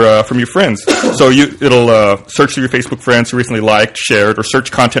 from your friends. So it'll search through your Facebook friends who recently liked, shared, or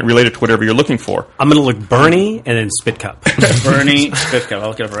search content related to whatever you're looking for. I'm going to look Bernie and then Spit Cup. Bernie Spitcup. I'll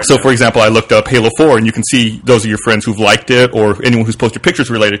look it up right So, now. for example, I looked up Halo 4, and you can see those are your friends who've liked it, or anyone who's posted pictures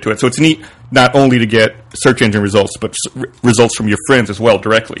related to it. So it's neat not only to get search engine results, but results from your friends as well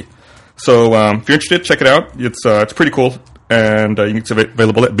directly. So if you're interested, check it out. It's pretty cool. And it's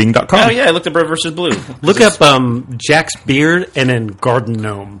available at Bing.com. Oh, yeah, I looked up Red vs. Blue. Look up Jack's beard and then Garden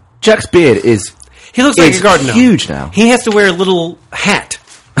Gnome. Jack's beard is He looks like a garden gnome. huge now. He has to wear a little hat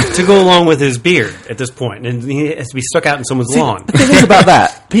to go along with his beard at this point, and he has to be stuck out in someone's lawn. The thing about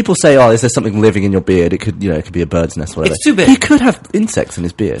that, people say, "Oh, is there something living in your beard? It could, it could be a bird's nest, or whatever." It's too big. He could have insects in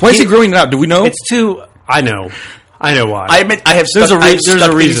his beard. Why is he growing it out? Do we know? It's too. I know why. I admit I have There's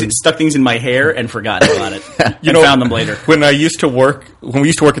stuck, a reason. stuck things in my hair and forgotten about it. You and know, found them later. When we used to work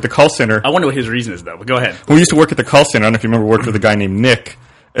at the call center, I wonder what his reason is, though. But go ahead. when we used to work at the call center, I don't know if you remember, worked with a guy named Nick.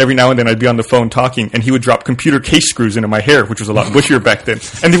 Every now and then I'd be on the phone talking, and he would drop computer case screws into my hair, which was a lot bushier back then,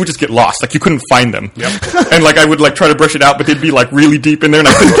 and they would just get lost. Like, you couldn't find them. Yep. And, I would, try to brush it out, but they'd be, really deep in there, and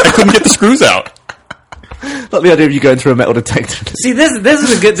I couldn't get the screws out. Like the idea of you going through a metal detector. See, this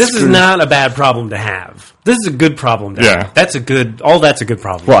is a good. This is not a bad problem to have. This is a good problem to have. That's a good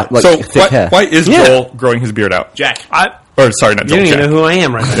problem. What? Like So, thick hair? why is Joel growing his beard out? Jack. Sorry, not You Joel, don't even Jack. know who I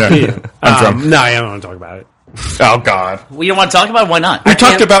am right now, Yeah. do you? I'm drunk. No, I don't want to talk about it. Oh, God. We don't want to talk about it? Why not? We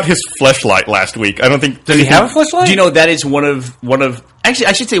talked about his fleshlight last week. I don't think... Does he have a fleshlight? Do you know that is one of actually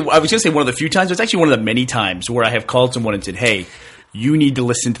I was going to say one of the few times, but it's actually one of the many times where I have called someone and said, "Hey, you need to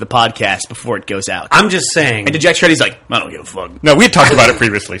listen to the podcast before it goes out." I'm just saying. And to Jack Shreddy's like, "I don't give a fuck." No, we had talked about it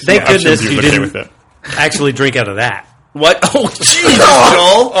previously. So Thank I'm sure goodness he was you okay didn't with it. actually drink out of that. What? Oh, Jesus,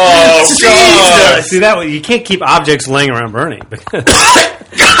 Joel! Oh, Jesus! See that way you can't keep objects laying around burning.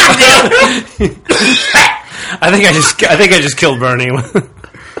 I think I just killed Bernie with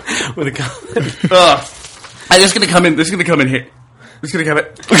a comment. I'm just gonna come in. This is gonna come in here. This is gonna come in.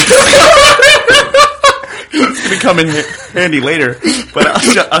 It's gonna come in handy later. But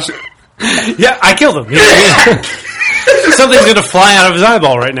Yeah, I killed him. Something's gonna fly out of his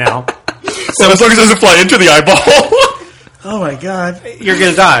eyeball right now. Well, as long as it doesn't fly into the eyeball. oh my god, You're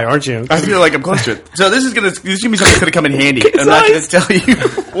gonna die, aren't you? I feel like I'm close to it. So this is gonna be something that's gonna come in handy. I'm not gonna tell you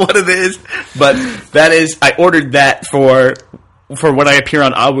what it is, but that is I ordered that for for when I appear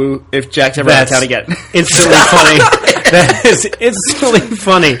on Awu if Jack's ever out of town again. Instantly funny. That is instantly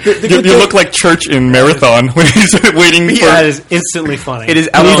funny. You look like Church in Marathon when he's waiting for... That is instantly funny. It is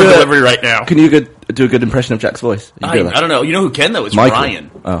out for delivery right now. Can you do a good impression of Jack's voice? I don't know. You know who can, though? It's Michael.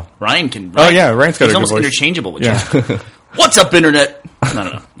 Ryan. Oh. Ryan can... Oh, yeah, Ryan's got a He's good almost voice. interchangeable with Jack. What's up, Internet? I don't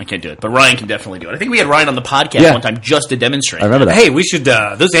know. I can't do it. But Ryan can definitely do it. I think we had Ryan on the podcast one time just to demonstrate. I remember that. Hey, we should...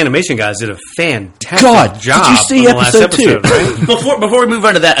 those animation guys did a fantastic did job. you see on the last episode 2? right? Before we move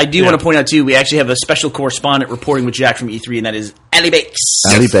on to that, I do want to point out, too, we actually have a special correspondent reporting with Jack from E3, and that is Allie Bakes.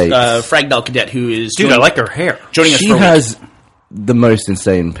 Allie Bakes. Fragdoll Cadet, who is... Dude, I like her hair. Joining us She for a week. has the most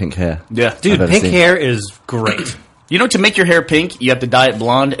insane pink hair. Yeah. Dude, I've ever pink seen. hair is great. You know, to make your hair pink, you have to dye it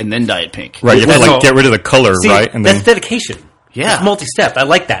blonde and then dye it pink. Right, you have to That's like get rid of the color, See, right? And that's then dedication. Yeah. It's multi-step. I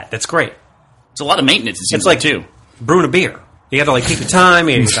like that. That's great. It's a lot of maintenance, it seems It's like too. brewing a beer. You got to like take the time.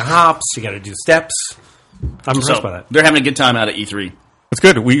 You got to get the hops. You got to do steps. I'm impressed by that. They're having a good time out at E3. it's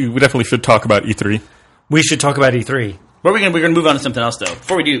good. We definitely should talk about E3. We should talk about E3. But we're going to move on to something else, though.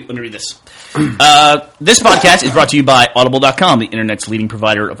 Before we do, let me read this. This podcast is brought to you by Audible.com, the Internet's leading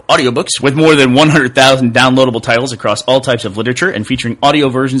provider of audiobooks, with more than 100,000 downloadable titles across all types of literature and featuring audio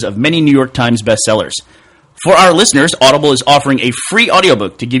versions of many New York Times bestsellers. For our listeners, Audible is offering a free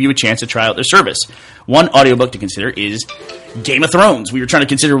audiobook to give you a chance to try out their service. One audiobook to consider is Game of Thrones. We were trying to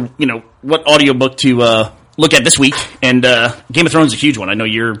consider, what audiobook to look at this week, and Game of Thrones is a huge one. I know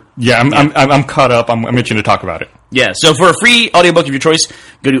you're... Yeah, I'm caught up. I'm itching to talk about it. Yeah, so for a free audiobook of your choice,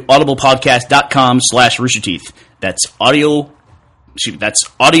 go to audiblepodcast.com/roosterteeth. That's audio...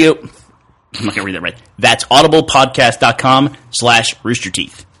 I'm not going to read that right. That's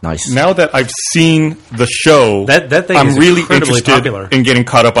audiblepodcast.com/roosterteeth. Nice. Now that I've seen the show, That thing I'm is really incredibly interested popular. in getting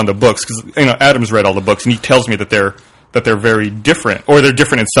caught up on the books because Adam's read all the books and he tells me that they're very different, or they're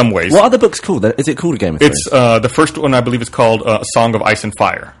different in some ways. What are the books called? Is it called a Game of Thrones? It's the first one, I believe, is called A Song of Ice and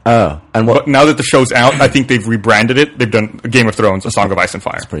Fire. Oh, and what? But now that the show's out, I think they've rebranded it. They've done Game of Thrones, A Song of Ice and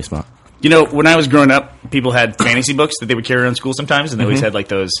Fire. Pretty smart. When I was growing up, people had fantasy books that they would carry around school sometimes, and they always had like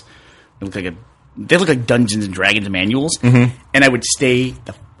those. They look like Dungeons and Dragons manuals, and I would stay.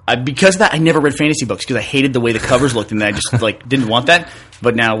 Because of that, I never read fantasy books because I hated the way the covers looked, and I just didn't want that.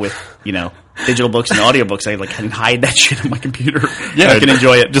 But now with digital books and audiobooks, I can hide that shit on my computer. Yeah, I can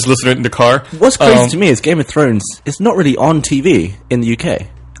enjoy it. Just listen to it in the car. What's crazy to me is Game of Thrones is not really on TV in the UK.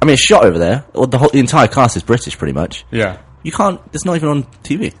 I mean, it's shot over there. Or the entire cast is British, pretty much. Yeah. You can't. It's not even on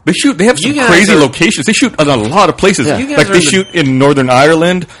TV. They have some You guys crazy are- locations. They shoot in a lot of places. Yeah. You guys Like are they in the- shoot in Northern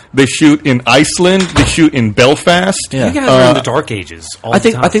Ireland. They shoot in Iceland. They shoot in Belfast. Yeah. You guys are in the dark ages all I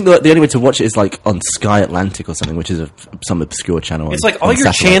think the time. the only way to watch it is like on Sky Atlantic or something, which is some obscure channel. It's like all on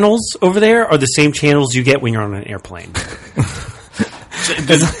your satellite. channels over there are the same channels you get when you're on an airplane.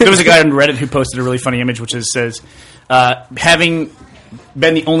 There was a guy on Reddit who posted a really funny image, which says, having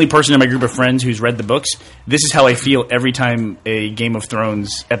been the only person in my group of friends who's read the books, this is how I feel every time a Game of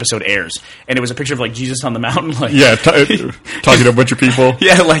Thrones episode airs. And it was a picture of Jesus on the mountain, Yeah, talking to a bunch of people.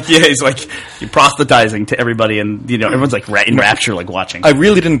 he's like proselytizing to everybody, and everyone's like in rapture, like watching. I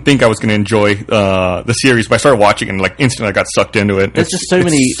really didn't think I was going to enjoy the series, but I started watching and instantly I got sucked into it. There's just so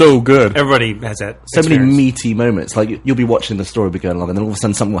many- so good. Everybody has that. So many experience. meaty moments. Like you'll be watching the story be going along, and then all of a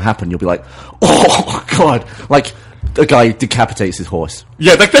sudden something will happen. You'll be like, "Oh God!" Like a guy decapitates his horse.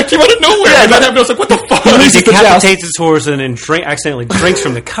 Yeah, that came out of nowhere. And that happened. I was like, "What the fuck?" loses the Decapitates his horse and then accidentally drinks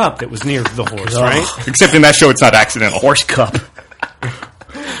from the cup that was near the horse, right? Except in that show, it's not accidental. Horse cup.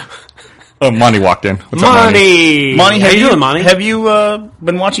 Monty walked in. What's up, Monty? Monty! Monty, How you doing, Monty? Have you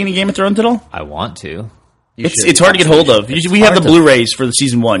been watching any Game of Thrones at all? I want to. It's hard to get hold of. We have the Blu-rays for the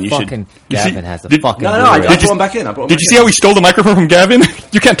season 1. You Fucking Gavin has the did- fucking. No, I Blu-ray. brought him back in. Did you see how he stole the microphone from Gavin?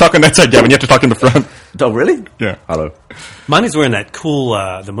 You can't talk on that side, Gavin. You have to talk in the front. Oh, really? Yeah. Hello. Monty's wearing that cool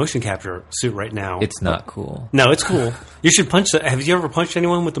the motion capture suit right now. It's not cool. No, it's cool. You should punch. Have you ever punched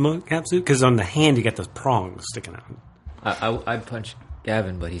anyone with the motion cap suit? Because on the hand you got those prongs sticking out. I'd punch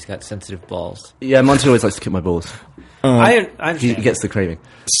Gavin, but he's got sensitive balls. Yeah, Monty always likes to kick my balls. I He understand. gets the craving.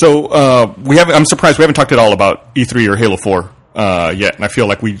 So I'm surprised we haven't talked at all about E3 or Halo 4 yet, and I feel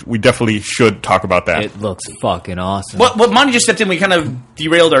like we definitely should talk about that. It looks fucking awesome. What Monty just stepped in, we kind of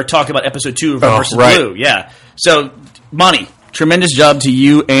derailed our talk about episode 2 of Red vs. right. Blue. Yeah. So, Monty, tremendous job to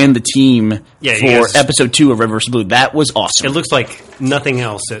you and the team Yeah, you for guys- episode 2 of Red vs. Blue. That was awesome. It looks like nothing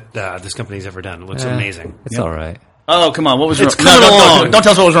else that this company's ever done. It looks amazing. It's all right. Oh, come on. What was wrong? It's coming along. Don't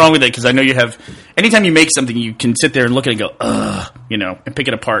tell us what was wrong with it, because I know you have... Anytime you make something, you can sit there and look at it and go, ugh, and pick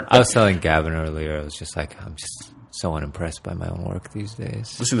it apart. I was telling Gavin earlier, I was just like, I'm just so unimpressed by my own work these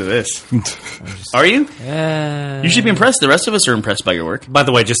days. Listen to this. Are you? You should be impressed. The rest of us are impressed by your work. By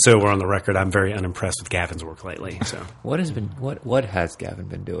the way, just so we're on the record, I'm very unimpressed with Gavin's work lately. So What has Gavin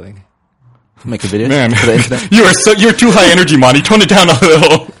been doing? Make a video Man, for the internet. you're too high energy, Monty. Tone it down a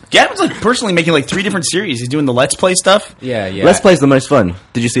little. Gavin's like personally making like 3 different series. He's doing the Let's Play stuff. Yeah. Let's Play is the most fun.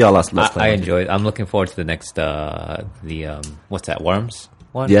 Did you see our last Let's Play? I enjoyed. I'm looking forward to the next. What's that? Worms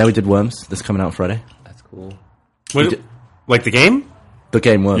one. Yeah, we did Worms. This coming out Friday. That's cool. like the game? The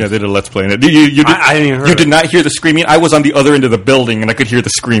game Worms. Yeah, they did a Let's Play in it. You I didn't even hear You it. did not hear the screaming. I was on the other end of the building, and I could hear the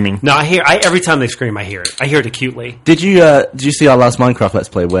screaming. No, every time they scream, I hear it. I hear it acutely. Did you see our last Minecraft Let's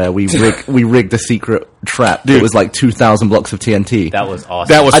Play where we rigged a secret trap? Dude. It was like 2,000 blocks of TNT. That was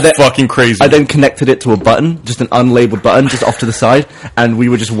awesome. That was fucking crazy. I then connected it to a button, just an unlabeled button, just off to the side, and we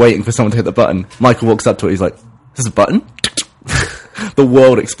were just waiting for someone to hit the button. Michael walks up to it, he's like, "This is a button?" The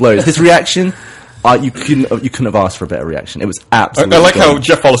world explodes. His reaction, you couldn't have asked for a better reaction. It was absolutely. I like how gorgeous.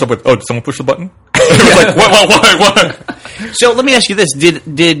 Jeff follows up with, "Oh, did someone push the button?" It was like, what? So let me ask you this: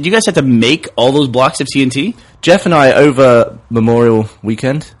 Did you guys have to make all those blocks of TNT? Jeff and I, over Memorial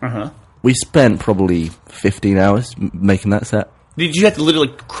Weekend, we spent probably 15 hours making that set. Did you have to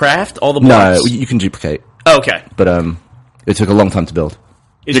literally craft all the No, blocks? you can duplicate, Oh, okay. but it took a long time to build.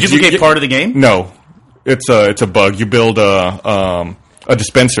 Is Did you duplicate get- part of the game? No, it's a bug. You build a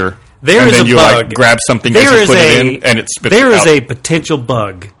dispenser. There and is then a you bug. like grab something There as you is put a- it in, and it spits There it is out. a potential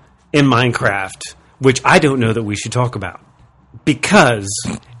bug in Minecraft, which I don't know that we should talk about, because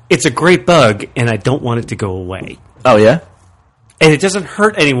it's a great bug, and I don't want it to go away. Oh yeah. And it doesn't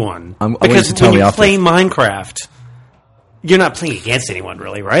hurt anyone. I want because you to tell when me you after. play Minecraft, you're not playing against anyone,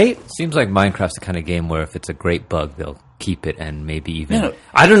 really, right? Seems like Minecraft's the kind of game where if it's a great bug, they'll keep it and maybe even. No.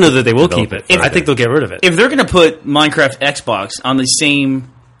 I don't know that they will Develop keep it it. I further. think they'll get rid of it. If they're going to put Minecraft Xbox on the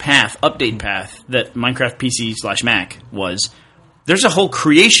same update path that Minecraft PC/Mac was, there's a whole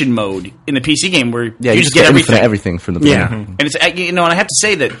creation mode in the PC game where Yeah, you just get everything from the beginning. And it's and I have to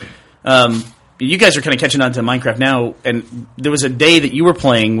say that you guys are kind of catching on to Minecraft now. And there was a day that you were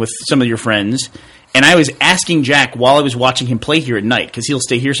playing with some of your friends, and I was asking Jack while I was watching him play here at night, because he'll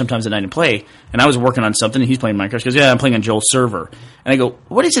stay here sometimes at night and play. And I was working on something, and he's playing Minecraft. He goes, "Yeah, I'm playing on Joel's server." And I go,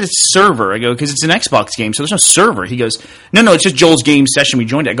 "What is it? It's server?" I go, "Because it's an Xbox game, so there's no server." He goes, "No, it's just Joel's game session. We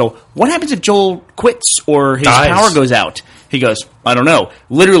joined it." I go, "What happens if Joel quits or his Dies. power goes out?" He goes, "I don't know."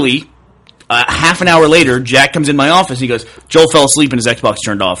 Literally, half an hour later, Jack comes in my office. He goes, "Joel fell asleep and his Xbox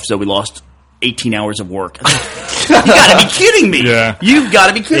turned off, so we lost 18 hours of work." I was like, you gotta be kidding me. Yeah. You've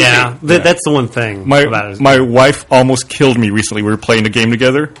gotta be kidding yeah, me. that's the one thing about it. My wife almost killed me recently. We were playing a game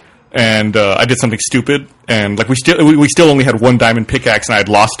together, and I did something stupid, and like we still only had one diamond pickaxe, and I had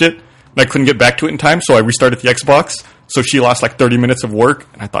lost it, and I couldn't get back to it in time, so I restarted the Xbox. So she lost like 30 minutes of work,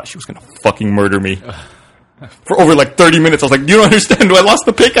 and I thought she was gonna fucking murder me for over like 30 minutes. I was like, "You don't understand. I lost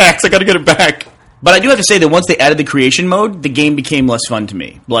the pickaxe. I got to get it back." But I do have to say that once they added the creation mode, the game became less fun to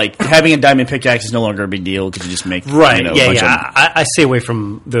me. Like, having a diamond pickaxe is no longer a big deal because you just make Right, you know, a yeah, bunch yeah. of- I stay away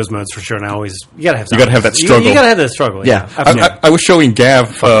from those modes for sure, and I always... You gotta have that struggle. You gotta have that struggle, Yeah. I was showing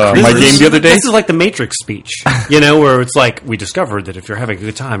Gav my game the other day. This is like the Matrix speech, where it's like, we discovered that if you're having a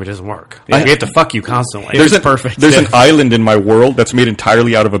good time, it doesn't work. We have to fuck you constantly. There's perfect. There's an island in my world that's made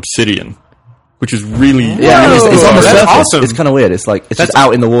entirely out of obsidian, which is really Yeah, it's on the that's surface. awesome. It's kind of weird. It's like it's That's just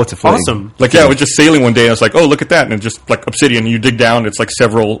out in the water floating. awesome. like, yeah, I was just sailing one day, and I was like, "Oh, look at that!" And it's just like obsidian. And you dig down, it's like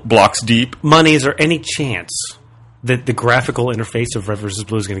several blocks deep. Money, is there any chance that the graphical interface of Red vs.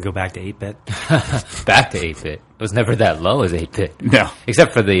 Blue is going to go back to 8-bit? Back to 8-bit. It was never that low as 8-bit. No.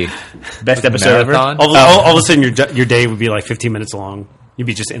 Except for the Best episode ever. marathon. All of a sudden, your day would be like 15 minutes long. You'd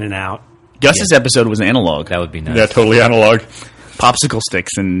be just in and out. Gus's episode was analog. That would be nice. Yeah, totally analog. Popsicle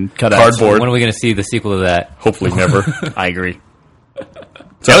sticks and cutouts. Cardboard. When are we going to see the sequel to that? Hopefully, never. I agree.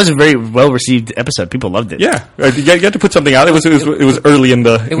 That was a very well received episode. People loved it. Yeah, you had to put something out. It was early in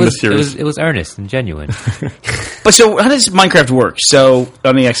the series. It was earnest and genuine. But so, how does Minecraft work? So,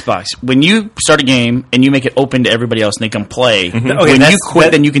 on the Xbox, when you start a game and you make it open to everybody else and they come play, Okay, when you that's- quit,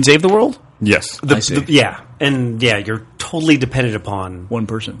 that- then you can save the world? Yes. I see. You're totally dependent upon One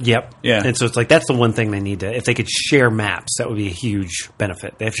person. Yep. Yeah. And so it's like that's the one thing they need to. If they could share maps, that would be a huge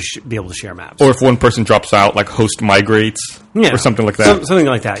benefit. They have to be able to share maps. Or if one person drops out, like host migrates, or something like that. Something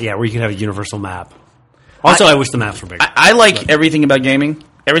like that. Yeah, where you can have a universal map. Also, I wish the maps were bigger. I like everything about gaming,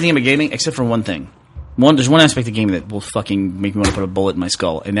 except for one thing. There's one aspect of gaming that will fucking make me want to put a bullet in my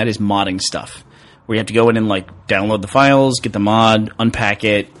skull, and that is modding stuff. Where you have to go in and like download the files, get the mod, unpack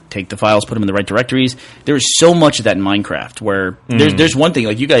it, take the files, put them in the right directories. There is so much of that in Minecraft. Where there's one thing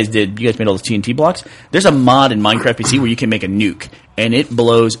like you guys did. You guys made all the TNT blocks. There's a mod in Minecraft PC where you can make a nuke, and it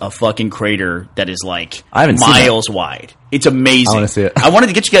blows a fucking crater that is like I haven't seen miles wide. It's amazing. I wanna see it. I wanted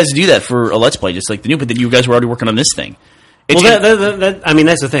to get you guys to do that for a Let's Play, just like the new, but then you guys were already working on this thing. It's I mean,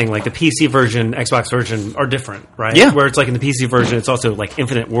 that's the thing. Like the PC version, Xbox version are different, right? Yeah. Where it's like in the PC version, it's also like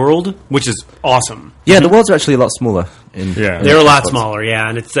infinite world, which is awesome. Yeah, the worlds are actually a lot smaller. They're a lot smaller, yeah,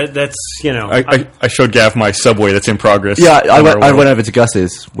 and it's that's I showed Gav my Subway that's in progress. Yeah, I went over to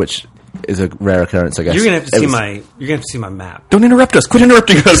Gus's, which is a rare occurrence, I guess. You're gonna have to see my map. Don't interrupt us. Quit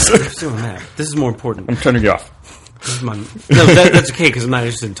interrupting us. See my map. This is more important. I'm turning you off. This is that's okay because I'm not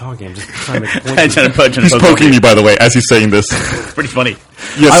interested in talking. I'm just trying to make a point. He's poking me, by the way, as he's saying this. It's pretty funny.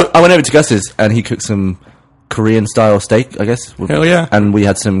 Yes. I went over to Gus's and he cooked some Korean-style steak, I guess. Hell yeah. And we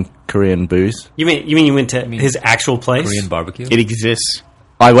had some Korean booze. You mean you went to his actual place? Korean barbecue. It exists.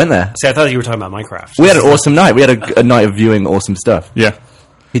 I went there. See, I thought you were talking about Minecraft. We had an awesome night. We had a night of viewing awesome stuff. Yeah.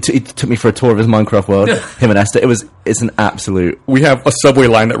 He took me for a tour of his Minecraft world. Him and Esther. It's an absolute. We have a subway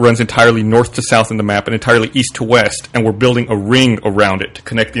line that runs entirely north to south in the map and entirely east to west, and we're building a ring around it to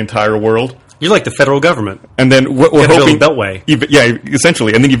connect the entire world. You're like the federal government. And then we're Gotta hoping build a beltway. Yeah,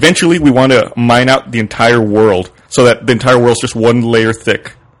 essentially. And then eventually we want to mine out the entire world so that the entire world's just one layer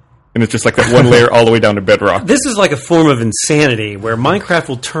thick. And it's just like that one layer all the way down to bedrock. This is like a form of insanity where Minecraft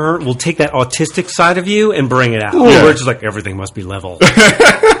will take that autistic side of you and bring it out. Yeah. Where it's just like everything must be level.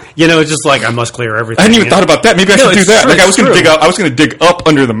 It's just like I must clear everything. I hadn't even thought about that. Maybe I should do it's that. true, Like I was it's going to true. I was going to dig up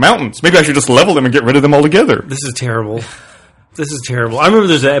under the mountains. Maybe I should just level them and get rid of them altogether. This is terrible. This is terrible. I remember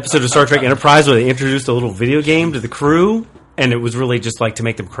there's an episode of Star Trek Enterprise where they introduced a little video game to the crew, and it was really just like to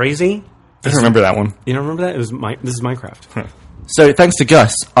make them crazy. I don't remember that one. You don't remember that? This is Minecraft. So thanks to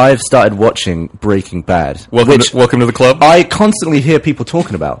Gus, I've started watching Breaking Bad, Welcome to the club. I constantly hear people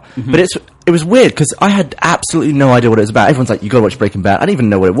talking about. But it was weird because I had absolutely no idea what it was about. Everyone's like, "You got to watch Breaking Bad." I didn't even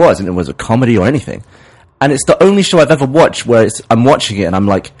know what it was, and it was a comedy or anything. And it's the only show I've ever watched where I'm watching it and I'm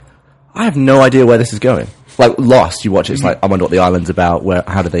like, I have no idea where this is going. Like Lost, you watch it, it's like, I wonder what the island's about. Why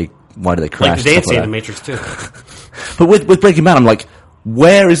do they crash? Like the dance stuff scene like in that. Matrix 2. But with Breaking Bad, I'm like,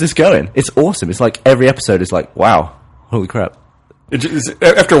 where is this going? It's awesome. It's like every episode is like, wow, holy crap.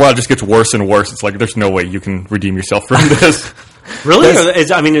 After a while, it just gets worse and worse. It's like there's no way you can redeem yourself from this. Really?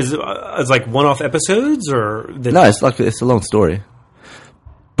 Is like one-off episodes or No, it's a long story.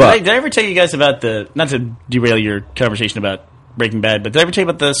 But Did I ever tell you guys about not to derail your conversation about Breaking Bad, but did I ever tell you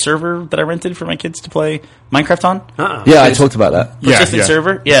about the server that I rented for my kids to play Minecraft on? yeah, I talked about that. Persistent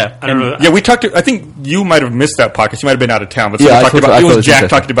server? Yeah. I don't know. Yeah, we talked. I think you might have missed that podcast. You might have been out of town, but Yeah, I talked thought- about. I It thought it was was Jack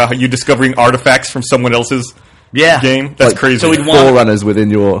interesting. talking about how you discovering artifacts from someone else's game. That's crazy. So we'd Forerunners within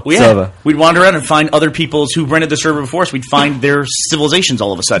your server. We'd wander around and find other people's who rented the server before us. We'd find their civilizations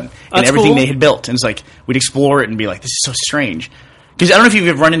all of a sudden and That's everything cool. they had built. And it's like, we'd explore it and be like, this is so strange. Because I don't know if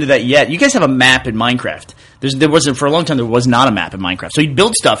you've run into that yet. You guys have a map in Minecraft. There wasn't, for a long time, there was not a map in Minecraft. So you'd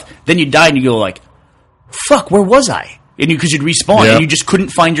build stuff, then you'd die and you'd go like, fuck, where was I? Because you'd respawn Yeah. and you just couldn't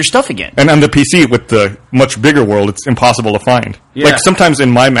find your stuff again. And on the PC with the much bigger world, it's impossible to find. Yeah. Like sometimes in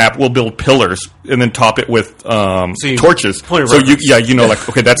my map, we'll build pillars and then top it with you- torches. point of So reference. like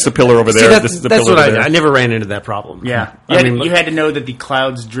okay, that's the pillar over See, there. This is the that's pillar what over there. I never ran into that problem. Yeah. You had to know that the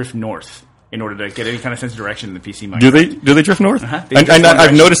clouds drift north in order to get any kind of sense of direction in the PC Minecraft. Do they drift north? Uh-huh. They And drift one I've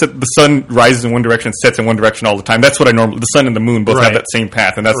direction. noticed that the sun rises in one direction, and sets in one direction all the time. That's what I normally. The sun and the moon both have Right. that same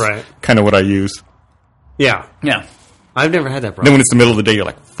path, and that's Right. kind of what I use. Yeah. Yeah. I've never had that Then problem. when it's the middle of the day, you're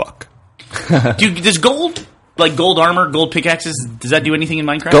like, "Fuck." Does gold, like gold armor, gold pickaxes, does that do anything in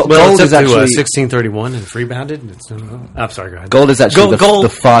Minecraft? Gold Well, it's is up to actually 1631 and free bounded. I'm sorry, go ahead. gold is actually Gold- the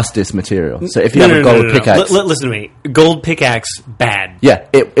fastest material. So if you No, have no, a no, gold no, no. pickaxe, Listen to me. Gold pickaxe, bad. yeah,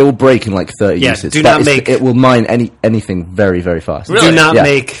 it will break in like 30 Yeah, uses. do But not make- it will mine anything very, very fast. Really? Do not Yeah.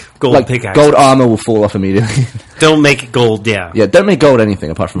 make gold Like pickaxes. gold armor will fall off immediately. Don't make gold, yeah. Yeah, don't make gold anything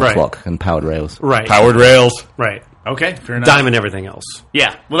apart from a Right. clock and powered rails. Right. Powered rails. Right. Okay, fair enough. Diamond everything else.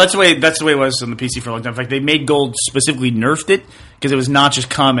 Yeah, well, that's the way it was on the PC for a long time. In fact, they made gold specifically nerfed it because it was not just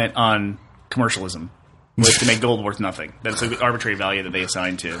comment on commercialism, was to make gold worth nothing. That's an arbitrary value that they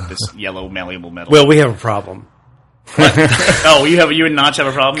assigned to this yellow malleable metal. Well, we have a problem. oh, you and Notch have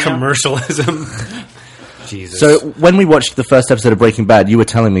a problem now? Commercialism. Jesus. So when we watched the first episode of Breaking Bad, you were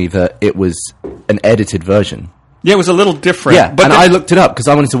telling me that it was an edited version. Yeah, it was a little different. Yeah, but and I looked it up because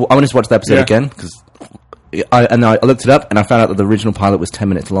I wanted to watch the episode Yeah. again because I looked it up and I found out that the original pilot was 10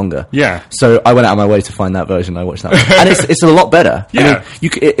 minutes longer. Yeah. So I went out of my way to find that version. I watched that one. And it's a lot better. Yeah. I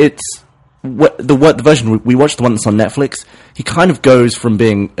mean, the version we watched, the one that's on Netflix, he kind of goes from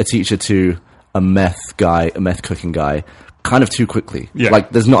being a teacher to a meth cooking guy, kind of too quickly. Yeah. Like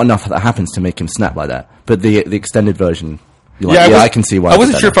there's not enough that happens to make him snap like that. But the extended version, You're like, I can see why. I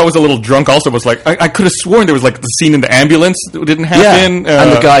wasn't sure if I was a little drunk. Also, was like I could have sworn there was like the scene in the ambulance that didn't happen. Yeah,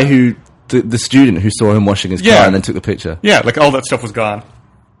 and the guy who the student who saw him washing his car and then took the picture. Yeah, like all that stuff was gone.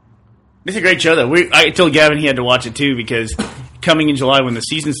 It's a great show, though. I told Gavin he had to watch it, too, because coming in July when the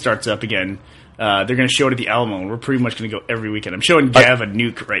season starts up again, they're going to show it at the Alamo, and we're pretty much going to go every weekend. I'm showing Gav a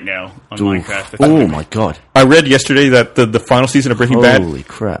nuke right now on Minecraft. Oh, my God. I read yesterday that the final season of Breaking Bad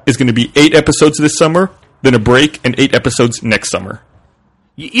is going to be 8 episodes this summer, then a break, and 8 episodes next summer.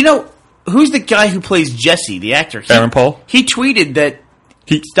 You know, who's the guy who plays Jesse, the actor? Aaron Paul? He tweeted that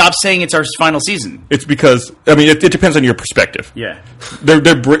stop saying it's our final season. It's because, I mean, it depends on your perspective. Yeah.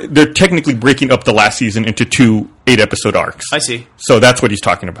 They're technically breaking up the last season into 2 8-episode arcs. I see. So that's what he's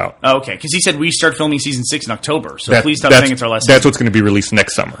talking about. Oh, okay, because he said we start filming season 6 in October, so please stop saying it's our last season. That's what's going to be released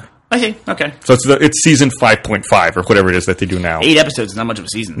next summer. I see, okay. So it's season 5.5 or whatever it is that they do now. 8 episodes is not much of a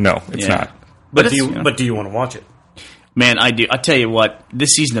season. No, it's not. But do you want to watch it? Man, I do. I'll tell you what,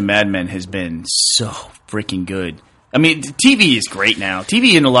 this season of Mad Men has been so freaking good. I mean, TV is great now.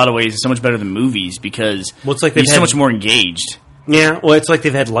 TV, in a lot of ways, is so much better than movies because you're so much more engaged. Yeah, well, it's like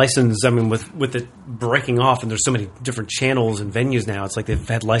they've had license. I mean, with it breaking off, and there's so many different channels and venues now. It's like they've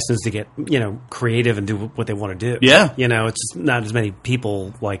had license to get creative and do what they want to do. Yeah, it's not as many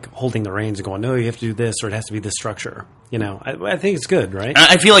people like holding the reins and going, "No, you have to do this," or "It has to be this structure." I think it's good, right?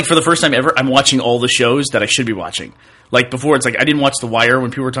 I feel like for the first time ever, I'm watching all the shows that I should be watching. Like before, it's like I didn't watch The Wire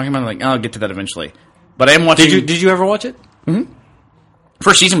when people were talking about it. I'm like, I'll get to that eventually. But I am watching. Did you ever watch it? Mm-hmm.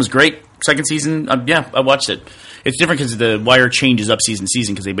 First season was great. Second season, I watched it. It's different because The Wire changes up season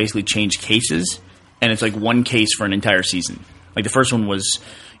because they basically change cases, and it's like one case for an entire season. Like the first one was,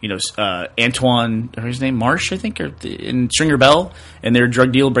 Antoine, or his name Marsh, I think, or in Stringer Bell, and their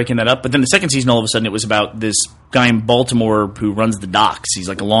drug deal breaking that up. But then the second season, all of a sudden, it was about this guy in Baltimore who runs the docks. He's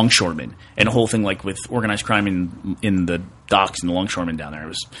like a longshoreman, and a whole thing like with organized crime in the docks and the longshoremen down there. It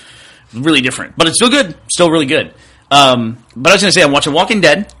was really different, but it's still good. Still really good. But I was going to say, I'm watching Walking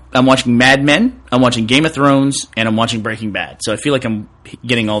Dead, I'm watching Mad Men, I'm watching Game of Thrones, and I'm watching Breaking Bad. So I feel like I'm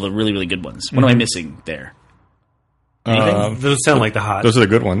getting all the really, really good ones. What am I missing there? Those sound like the hot. Those are the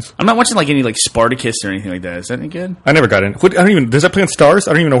good ones. I'm not watching like any like Spartacus or anything like that. Is that any good? I never got in. Does that play on Stars?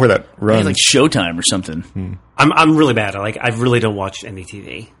 I don't even know where that runs. Like Showtime or something. I'm really bad. I really don't watch any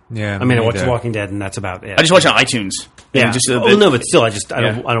TV. Yeah, I mean, I watch Walking Dead, and that's about it. I just watch it on iTunes. Yeah, but still,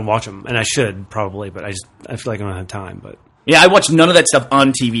 I don't watch them, and I should probably, but I feel like I don't have time. But yeah, I watch none of that stuff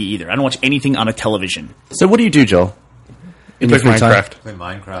on TV either. I don't watch anything on a television. So what do you do, Joel? He plays Minecraft. Play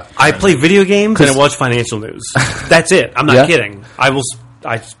Minecraft. I play video games and I watch financial news. That's it. I'm not kidding.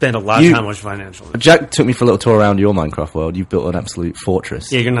 I spend a lot of time watching financial news. Jack took me for a little tour around your Minecraft world. You've built an absolute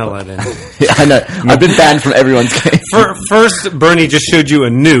fortress. Yeah, you're not allowed in. Yeah, I know. I've been banned from everyone's game. First, Bernie just showed you a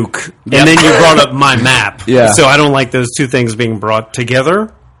nuke, and then you brought up my map. Yeah. So I don't like those two things being brought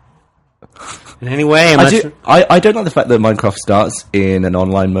together. And anyway, I don't like the fact that Minecraft starts in an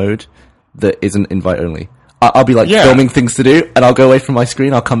online mode that isn't invite only. I'll be filming things to do, and I'll go away from my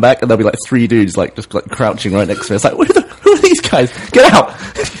screen. I'll come back, and there'll be 3 dudes just crouching right next to me. It's like, who are these guys? Get out!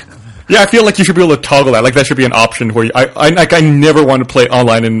 Yeah, I feel like you should be able to toggle that. Like that should be an option where I never want to play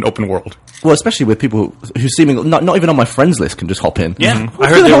online in an open world. Well, especially with people who seemingly not even on my friends list can just hop in. Yeah, I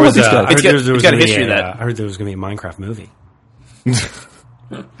heard there was it's got a history of that. I heard there was going to be a Minecraft movie.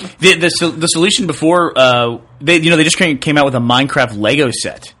 The solution before they just came out with a Minecraft Lego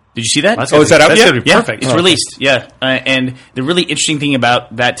set. Did you see that? Is that out yet? Yeah, perfect. It's released. Yeah, and the really interesting thing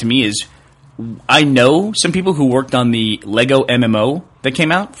about that to me is I know some people who worked on the Lego MMO that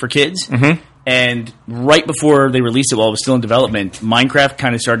came out for kids, and right before they released it, while it was still in development, Minecraft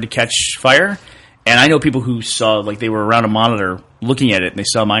kind of started to catch fire. And I know people who saw they were around a monitor looking at it, and they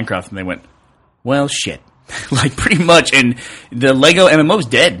saw Minecraft, and they went, "Well, shit." Pretty much, and the Lego MMO is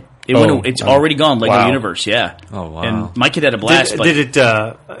dead. It's already gone. Lego Universe, yeah. Oh wow! And my kid had a blast. Did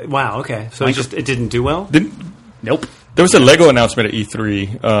it? Wow. Okay. So it didn't do well. Nope. There was a Lego announcement at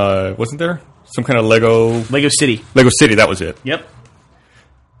E3, wasn't there? Some kind of Lego City. Lego City. That was it. Yep.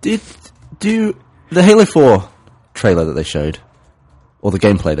 Do the Halo 4 trailer that they showed, or the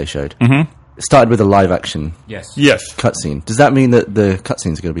gameplay they showed, started with a live action? Yes. Cutscene. Does that mean that the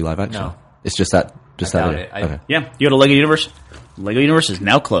cutscenes are going to be live action? No. It's just that. I doubt it. Okay. Yeah. You go to Lego Universe. Lego Universe is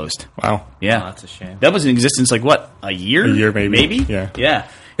now closed. Wow. Yeah. Oh, that's a shame. That was in existence a year? A year, maybe. Maybe? Yeah.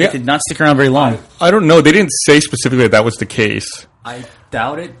 It did not stick around very long. I don't know. They didn't say specifically that was the case. I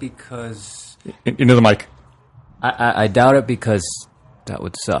doubt it because... Into the mic. I doubt it because that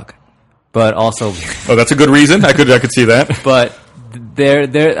would suck. But also... Oh, that's a good reason. I could see that. But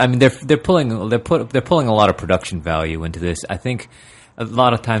they're pulling a lot of production value into this. I think a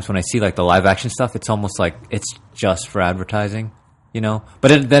lot of times when I see like the live action stuff, it's almost like it's just for advertising, you know.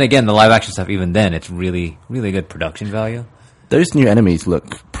 But then again, the live action stuff, even then, it's really, really good production value. Those new enemies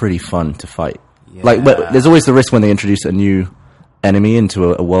look pretty fun to fight. Like, but there's always the risk when they introduce a new enemy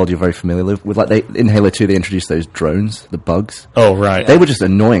into a world you're very familiar with. Like in Halo 2, they introduced those drones, the bugs. Oh, right. They were just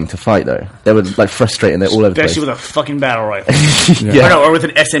annoying to fight, though. They were like frustrating. They're all over the place. Especially with a fucking battle rifle. Yeah. Or with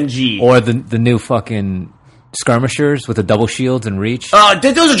an SMG. Or the new fucking skirmishers with the double shields and reach.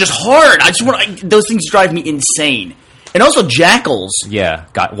 Those are just hard. Those things drive me insane. And also Jackals. Yeah,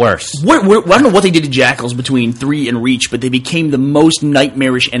 got worse. I don't know what they did to Jackals between 3 and Reach, but they became the most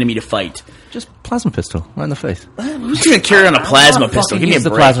nightmarish enemy to fight. Just plasma pistol right in the face. Who's going to carry on a plasma pistol? Give me a the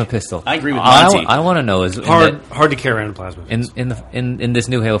break. plasma pistol. I agree with Monty. I want to know is hard to carry around a plasma pistol. in this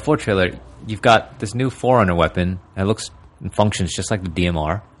new Halo 4 trailer, you've got this new Forerunner weapon that looks and functions just like the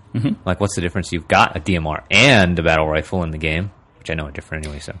DMR. Mm-hmm. Like, what's the difference? You've got a DMR and a battle rifle in the game, which I know are different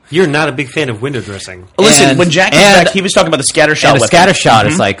anyway. So you're not a big fan of window dressing. Listen, when Jack came back, he was talking about the scatter shot. And the scatter shot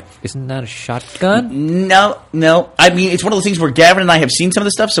is like, isn't that a shotgun? No. I mean, it's one of those things where Gavin and I have seen some of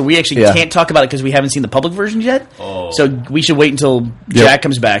the stuff, so we actually can't talk about it because we haven't seen the public versions yet. Oh. So we should wait until Jack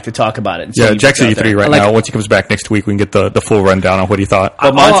comes back to talk about it. Yeah, Jack's at E3 right now. Once he comes back next week, we can get the full rundown on what he thought.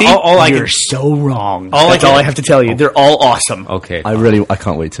 But Monty, you're so wrong. That's all I have to tell you. They're all awesome. Okay. I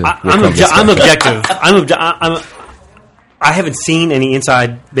can't wait to. I'm objective. I haven't seen any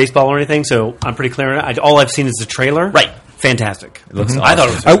inside baseball or anything, so I'm pretty clear on it. All I've seen is the trailer. Right. Fantastic. It looks awesome. I thought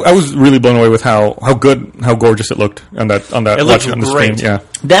it was. I was really blown away with how gorgeous it looked on that. It looked on the great. screen. Yeah.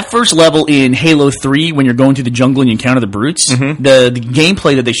 That first level in Halo 3, when you're going through the jungle and you encounter the brutes, the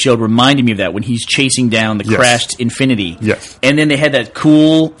gameplay that they showed reminded me of that when he's chasing down the crashed Infinity. Yes. And then they had that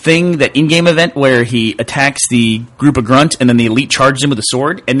cool thing, that in-game event where he attacks the group of grunt and then the elite charges him with a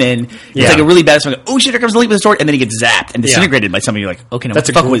sword, and then it's like a really bad song. Oh shit, here comes the elite with a sword, and then he gets zapped and disintegrated by something. You're like, okay, now what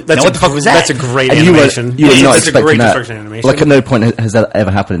the fuck was that? That's a great And animation. You were not That's a great expecting that. destruction animation. Like, at no point has that ever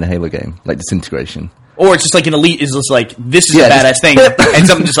happened in a Halo game, like disintegration. Or it's just like an elite is just like, this is a Yeah, badass thing, and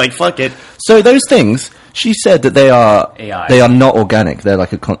something just like, fuck it. So those things, she said that they are AI. They are not organic. They're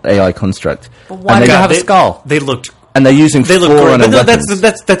like a AI construct. But why And do they you have a skull? They looked. And they're using They look great. Forerunner But weapons.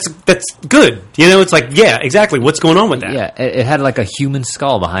 that's good. You know, it's like, yeah, exactly. What's going on with that? Yeah, it had like a human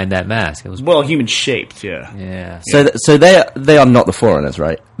skull behind that mask. It was Well, human shaped, yeah. yeah. So they are not the Forerunners,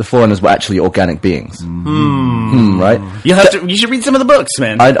 right? The Forerunners were actually organic beings. Right? You should read some of the books,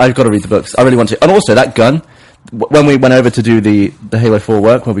 man. I've got to read the books. I really want to. And also, that gun, when we went over to do the Halo 4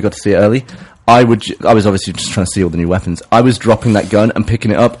 work, when we got to see it early, I was obviously just trying to see all the new weapons. I was dropping that gun and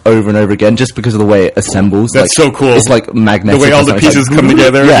picking it up over and over again just because of the way it assembles. That's so cool. It's like magnetic. The way all the pieces come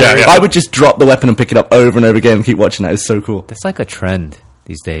together. Yeah. I would just drop the weapon and pick it up over and over again and keep watching that. It's so cool. That's like a trend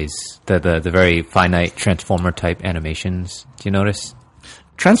these days. The very finite transformer type animations. Do you notice?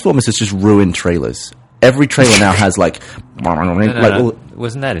 Transformers has just ruined trailers. Every trailer now has like... No.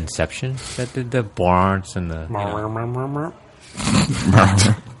 Wasn't that Inception that did the barns and the...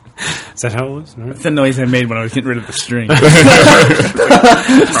 Is that how it was? No? That's the noise I made when I was getting rid of the string.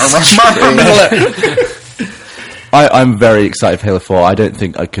 I'm very excited for Halo 4. I don't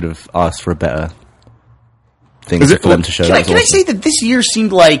think I could have asked for a better thing for them to show. Can I say that this year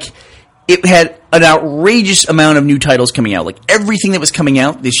seemed like it had an outrageous amount of new titles coming out? Like, everything that was coming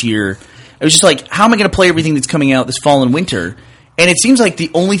out this year, it was just like, how am I going to play everything that's coming out this fall and winter? And it seems like the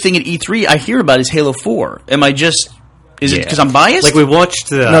only thing at E3 I hear about is Halo 4. Am I just... Is it because I'm biased? Like, we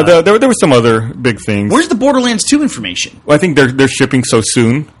watched... No, there were some other big things. Where's the Borderlands 2 information? Well, I think they're shipping so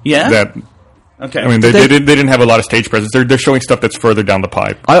soon. Yeah? That... Okay. I mean, they didn't have a lot of stage presence. They're showing stuff that's further down the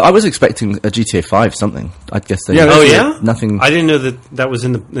pipe. I was expecting a GTA 5 something. I guess they... Oh, yeah? Nothing... I didn't know that was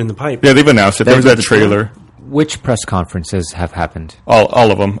in the pipe. Yeah, they've announced it. There was that trailer. Which press conferences have happened?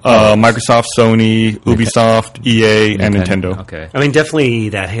 All of them. Microsoft, Sony, Ubisoft, EA, and Nintendo. Okay. I mean, definitely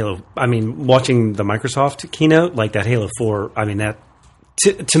that Halo... I mean, watching the Microsoft keynote, like that Halo 4, I mean, that,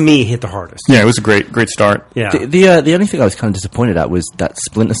 to me, hit the hardest. Yeah, it was a great start. Yeah. The only thing I was kind of disappointed at was that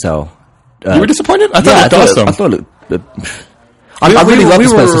Splinter Cell... you were disappointed? I thought it looked awesome. I thought it looked... I really love the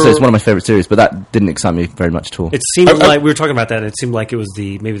Splinter Cell. It's one of my favorite series, but that didn't excite me very much at all. It seemed like... We were talking about that. It seemed like it was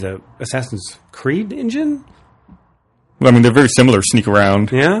maybe the Assassin's Creed engine? Well, I mean, they're very similar. Sneak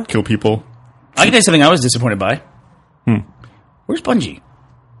around, Yeah. kill people. I can tell you something I was disappointed by. Where's Bungie?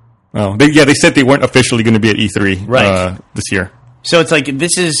 Oh, they said they weren't officially going to be at E3 this year. So it's like,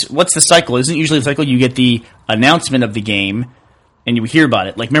 what's the cycle? Isn't it usually the cycle you get the announcement of the game, and you would hear about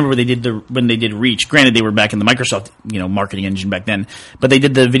it. Like, remember when they did Reach? Granted, they were back in the Microsoft, marketing engine back then, but they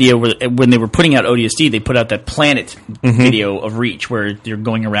did the video when they were putting out ODST, they put out that planet video of Reach where they're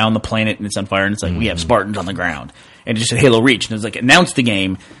going around the planet and it's on fire, and it's like, we have Spartans on the ground. And it just said Halo Reach, and it was like, announced the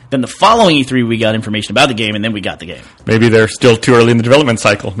game. Then the following E3, we got information about the game, and then we got the game. Maybe they're still too early in the development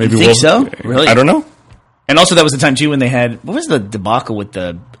cycle. Maybe You think so? Really? I don't know. And also, that was the time, too, when they had... What was the debacle with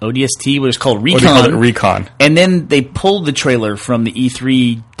the ODST? What was called Recon? What do you call it? Recon. And then they pulled the trailer from the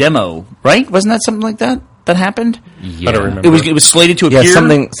E3 demo, right? Wasn't that something like that happened? Yeah. I don't remember. It was slated to appear...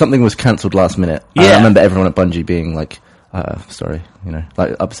 Yeah, something was cancelled last minute. Yeah. I remember everyone at Bungie being like, sorry,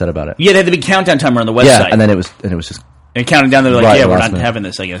 like upset about it. Yeah, they had the big countdown timer on the website. Yeah, and then it was just... And counting down, they're like, Right, yeah, we're last not minute. having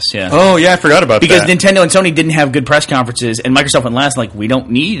this, I guess, yeah. Oh, yeah, I forgot about Because that. Nintendo and Sony didn't have good press conferences, and Microsoft went last, like, we don't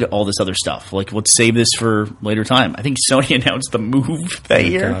need all this other stuff. Like, let's save this for later time. I think Sony announced the Move that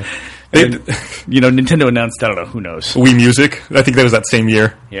year. God. And then, Nintendo announced, I don't know, who knows. Wii Music. I think that was that same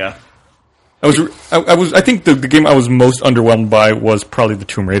year. Yeah. I think the game I was most underwhelmed by was probably the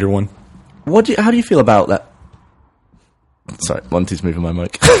Tomb Raider one. How do you feel about that? Sorry, Monty's moving my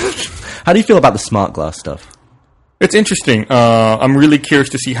mic. How do you feel about the smart glass stuff? It's interesting. I'm really curious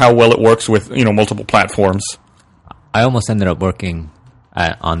to see how well it works with multiple platforms. I almost ended up working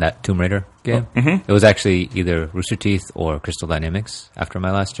on that Tomb Raider game. It was actually either Rooster Teeth or Crystal Dynamics after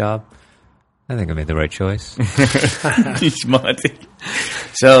my last job. I think I made the right choice. He's Monty.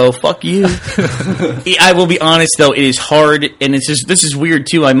 So, fuck you. I will be honest, though, it is hard, and this is weird,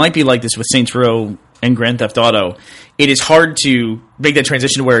 too. I might be like this with Saints Row and Grand Theft Auto. It is hard to make that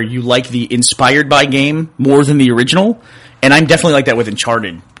transition where you like the inspired by game more than the original, and I'm definitely like that with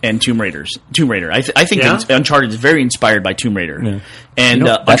Uncharted and Tomb Raider. I think that Uncharted is very inspired by Tomb Raider, and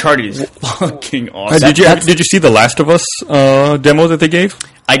Uncharted is fucking awesome. Did you see the Last of Us demo that they gave?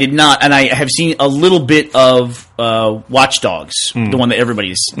 I did not, and I have seen a little bit of Watch Dogs, the one that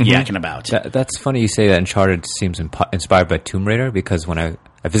everybody's yakking about. That's funny you say that Uncharted seems inspired by Tomb Raider, because when I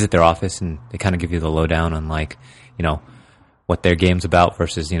visit their office and they kind of give you the lowdown on what their game's about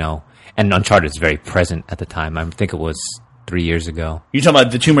versus, and Uncharted is very present at the time. I think it was 3 years ago. You're talking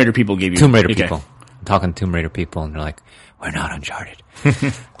about the Tomb Raider people gave you... Tomb Raider people. I'm talking to Tomb Raider people, and they're like, we're not Uncharted.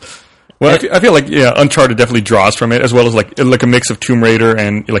 Well, I feel like Uncharted definitely draws from it, as well as like a mix of Tomb Raider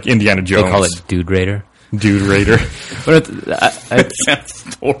and like Indiana Jones. They call it Dude Raider. Dude Raider. But That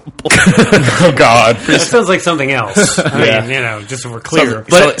sounds horrible. Oh God! That sounds like something else. I mean, just so we're clear.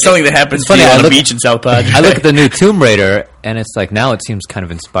 Something that happens funny, to you I on a look- beach in South Padre. I look at the new Tomb Raider, and it's like now it seems kind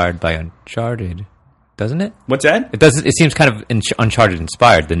of inspired by Uncharted, doesn't it? What's that? It does. It seems kind of Uncharted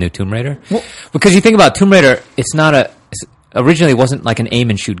inspired, the new Tomb Raider, because you think about Tomb Raider, it's not originally it wasn't like an aim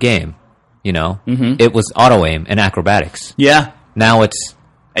and shoot game, It was auto aim and acrobatics. Yeah. Now it's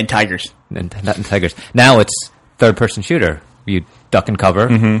And tigers. not in tigers. Now it's third person shooter. You duck and cover,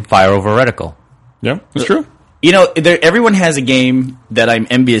 fire over reticle. Yeah, that's true. Everyone has a game that I'm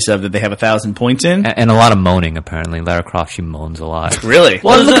envious of that they have 1,000 points in. And a lot of moaning, apparently. Lara Croft, she moans a lot. Really?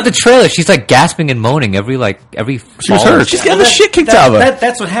 Well, look at the trailer. She's like gasping and moaning every She was hurt. She's getting the shit kicked out of her.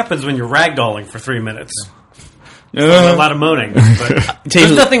 That's what happens when you're ragdolling for 3 minutes. A lot of moaning. But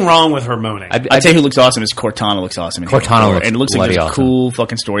there's nothing wrong with her moaning. I'd say who looks awesome is Cortana looks awesome. Cortana looks and it looks like bloody there's a awesome. cool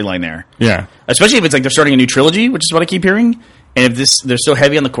fucking storyline there. Yeah. Especially if it's like they're starting a new trilogy, which is what I keep hearing. And if they're so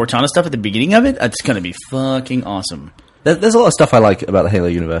heavy on the Cortana stuff at the beginning of it, it's going to be fucking awesome. There's a lot of stuff I like about the Halo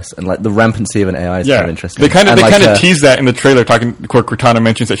universe, and like the rampancy of an AI is kind of interesting. They kind And, of tease that in the trailer. Cortana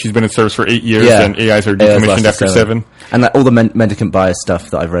mentions that she's been in service for 8 years, and AIs are decommissioned after 7. And like, all the mendicant bias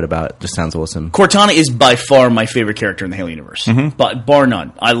stuff that I've read about just sounds awesome. Cortana is by far my favorite character in the Halo universe, but bar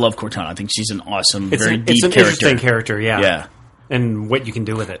none. I love Cortana. I think she's an awesome, very deep it's an character. interesting character, yeah. Yeah, And what you can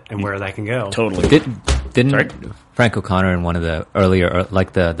do with it and where that can go. totally. Didn't Sorry? Frank O'Connor in one of the earlier,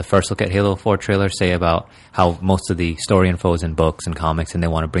 like the first look at Halo 4 trailer, say about how most of the story info is in books and comics, and they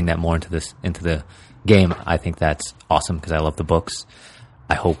want to bring that more into the game? I think that's awesome because I love the books.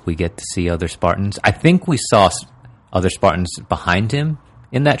 I hope we get to see other Spartans. I think we saw other Spartans behind him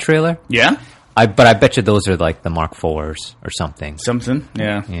in that trailer. Yeah, But I bet you those are like the Mark IVs or something. something.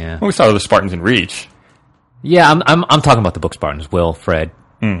 Yeah. Yeah. Well, we saw the Spartans in Reach. Yeah, I'm talking about the book Spartans. Will, Fred,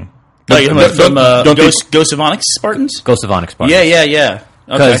 From don't Ghost of Onyx Spartans. Ghost of Onyx Spartans. Yeah.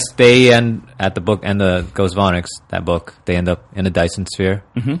 Okay. Because they end at the book and the Ghost of Onyx, that book, they end up in a Dyson sphere.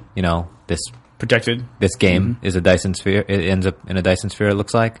 Mm-hmm. Protected. This game is a Dyson sphere. It ends up in a Dyson sphere. It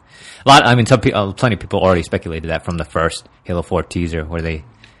looks like plenty of people already speculated that from the first Halo 4 teaser, where they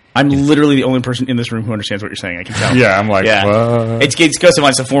I'm literally the only person in this room who understands what you're saying. I can tell. Yeah, I'm like, what? It's Ghost of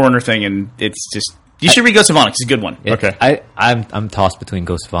Onyx, a Forerunner thing, and it's just... You should read Ghost of Onyx. It's a good one. Okay. I'm tossed between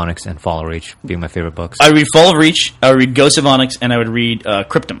Ghost of Onyx and Fall of Reach being my favorite books. I would read Fall of Reach, I would read Ghost of Onyx, and I would read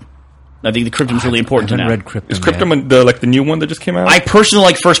Cryptum. I think the Cryptum's really important to I know. haven't read Cryptum Is Cryptum the new one that just came out? I personally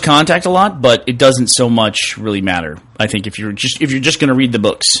like First Contact a lot, but it doesn't so much really matter. I think if you're just going to read the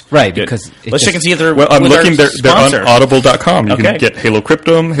books, Right, good. because Let's check and see if they're. Well, I'm with our looking. They're on sponsor. Audible.com. You Okay. can get Halo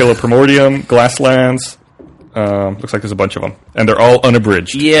Cryptum, Halo Primordium, Glasslands. Looks like there's a bunch of them, and they're all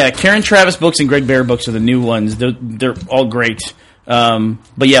unabridged. Yeah, Karen Travis books and Greg Bear books are the new ones. They're all great.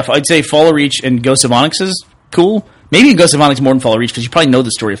 But yeah, I'd say Fall of Reach and Ghost of Onyx is cool. Maybe Ghost of Onyx more than Fall of Reach because you probably know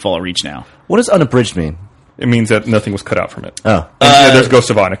the story of Fall of Reach now. What does unabridged mean? It means that nothing was cut out from it. Oh. And there's Ghost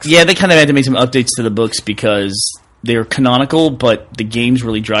of Onyx. Yeah, they kind of had to make some updates to the books because they're canonical, but the games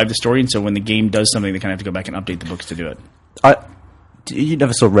really drive the story, and so when the game does something, they kind of have to go back and update the books to do it. You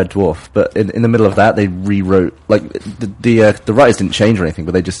never saw Red Dwarf, but in the middle of that, they rewrote, like, the writers didn't change or anything,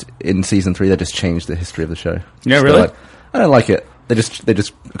 but they just, in season 3, they just changed the history of the show. Yeah, So really? like, I don't like it. They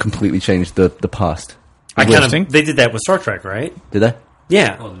just completely changed the past. They did that with Star Trek, right? Did they?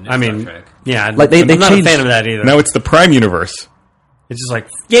 Yeah. Well, the new I mean, Star Trek. yeah. Like, they I'm not changed- a fan of that either. Now it's the Prime Universe. It's just like,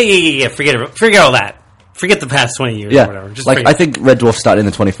 yeah. Forget all that. Forget the past 20 years Yeah. or whatever. Just Like, forget. I think Red Dwarf started in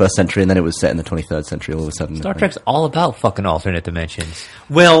the 21st century, and then it was set in the 23rd century all of a sudden. Star Trek's all about fucking alternate dimensions.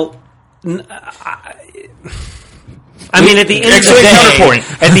 Well, I mean, at the end of the Excellent day,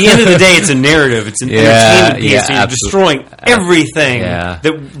 counterpoint. at the end of the day, it's a narrative. It's an Yeah, entertainment piece. yeah, so you're absolutely. destroying everything Yeah.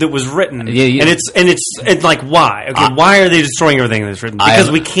 that was written. Yeah. And it's like why? Okay, why are they destroying everything that's written? I Because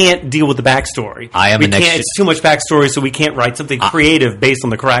am- we can't deal with the backstory. I am we a next can't. gen- It's too much backstory, so we can't write something creative based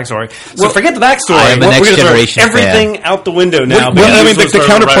on the backstory. So forget the backstory. I am a We're next gonna throw generation everything out the window now. Well, because I mean, we're the supposed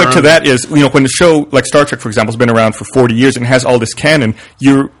to counterpoint write to our that is, when a show like Star Trek, for example, has been around for 40 years and has all this canon,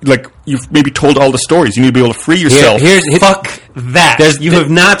 you've maybe told all the stories. You need to be able to free yourself. Fuck that. You have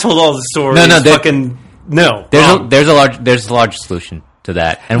not told all the stories. No, there- fucking no. There's a large solution to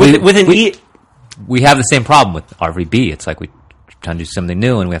that, and we have the same problem with RVB. It's like we trying to do something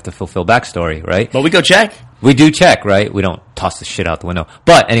new, and we have to fulfill backstory, right? But we go check. We do check, right? We don't toss the shit out the window.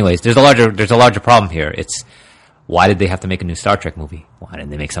 But anyways, there's a larger problem here. It's why did they have to make a new Star Trek movie? Why didn't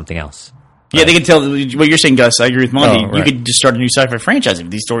they make something else? Yeah, they can tell what you're saying, Gus. I agree with Monty. Oh, right. You could just start a new sci-fi franchise if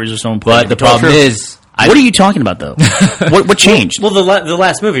these stories are so important. But the problem is, what are you talking about, though? what changed? Well, the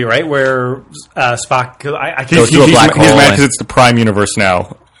last movie, right, where Spock. I Go can't. to a black He's hole mad and- because it's the Prime Universe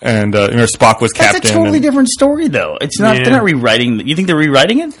now, and Spock was That's captain. a totally and- different story, though. It's not. Yeah. They're not rewriting. You think they're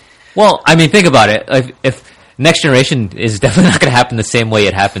rewriting it? well, I mean, think about it. If Next Generation is definitely not going to happen the same way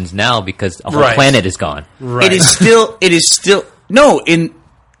it happens now because a whole Right. planet is gone. Right. It is still. No, in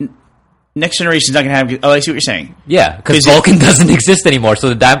Next Generation is not going to have. Oh, I see what you're saying. Yeah, because Is it- Vulcan doesn't exist anymore, so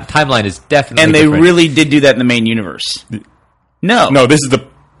the timeline is definitely And they different. really did do that in the main universe. No, No, this is the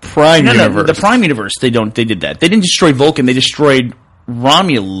Prime Universe. the Prime Universe. They did that. They didn't destroy Vulcan. They destroyed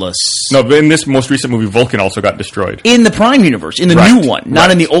Romulus. No, but in this most recent movie, Vulcan also got destroyed. In the Prime Universe, in the Right. new one, not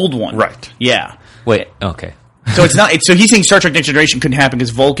Right. in the old one. Right. Yeah. Wait, okay. So it's not. So he's saying Star Trek Next Generation couldn't happen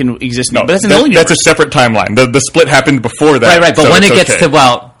because Vulcan exists. No, but that's in the old that's universe. a separate timeline. The split happened before that. Right, but so when it's it gets okay. to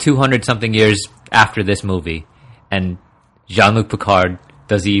about 200 something years after this movie, and Jean-Luc Picard,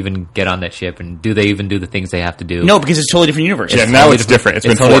 does he even get on that ship, and do they even do the things they have to do? No, because it's a totally different universe. Yeah, now it's different. It's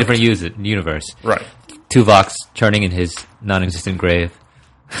been totally forked. different universe. Right. Tuvok's churning in his non-existent grave.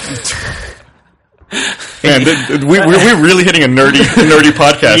 Man, we're really hitting a nerdy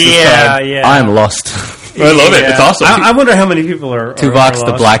podcast this Yeah, time. yeah. I'm lost. I love it. It's awesome. I wonder how many people are. Tuvok's are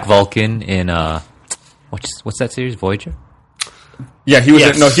the lost. Black Vulcan in what's that series? Voyager. Yeah, he was.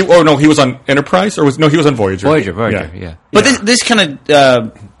 Yes. He was on Enterprise, or he was on Voyager. Voyager. Yeah. But this kind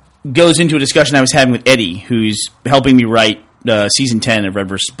of goes into a discussion I was having with Eddie, who's helping me write season 10 of Red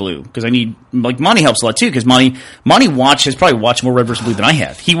vs. Blue, because I need, like, Monty helps a lot too, because Monty has probably watched more Red vs. Blue than I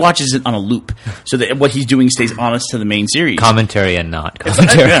have. He watches it on a loop, so that what he's doing stays honest to the main series. Commentary and not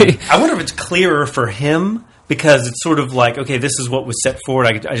commentary. I wonder if it's clearer for him because it's sort of like, okay, this is what was set forward.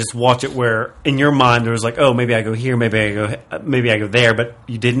 I just watch it where in your mind there was like, oh, maybe I go here, maybe I go there, but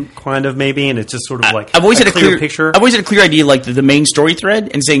you didn't kind of maybe, and it's just sort of like I've always had a clear picture. I've always had a clear idea, like the main story thread,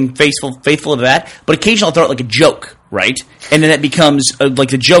 and saying faithful to that. But occasionally I'll throw out like a joke, right? And then that becomes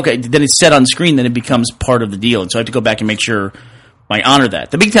like the joke. Then it's set on screen. Then it becomes part of the deal. And so I have to go back and make sure I honor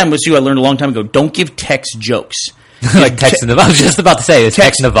that. The big time was too. I learned a long time ago. Don't give Tex jokes. Like Tex Nevada. I was just about to say it's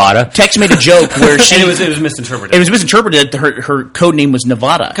Tex Nevada. Tex made a joke where she and it was misinterpreted. It was misinterpreted. Her code name was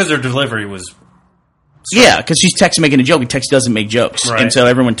Nevada. because their delivery was Yeah, because she's Tex making a joke, and Tex doesn't make jokes, Right. and so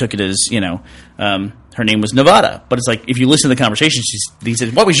everyone took it as her name was Nevada. But it's like, if you listen to the conversation, he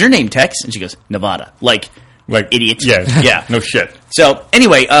says, what was your name, Tex? And she goes, Nevada. Like idiot. Yeah. Yeah. No shit. So,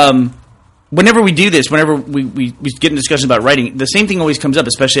 anyway, whenever we do this, whenever we get in discussions about writing, the same thing always comes up,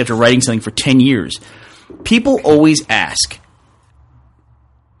 especially after writing something for 10 years. People always ask,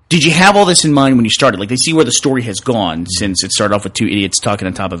 did you have all this in mind when you started? Like, they see where the story has gone since it started off with two idiots talking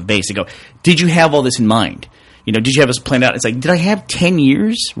on top of a base. They go, did you have all this in mind? You know, did you have us planned out? It's like, did I have 10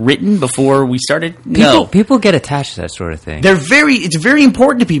 years written before we started? No. People get attached to that sort of thing. It's very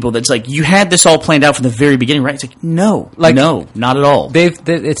important to people that's like, you had this all planned out from the very beginning, right? It's like, no, not at all.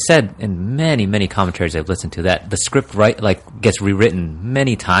 It's said in many commentaries I've listened to that the script gets rewritten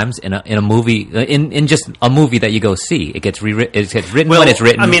many times in a movie, in just a movie that you go see. It gets rewritten. It gets written when it's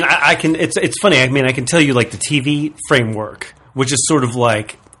written. I mean, I can. It's funny. I mean, I can tell you like the TV framework, which is sort of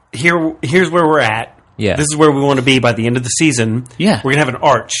like here's where we're at. Yeah. This is where we want to be by the end of the season. Yeah. We're going to have an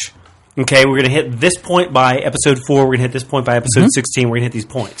arch. Okay, we're going to hit this point by episode 4. We're going to hit this point by episode 16. We're going to hit these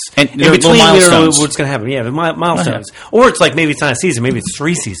points. And in between, milestones. what's going to happen? Yeah, the milestones. Or it's like maybe it's not a season. Maybe it's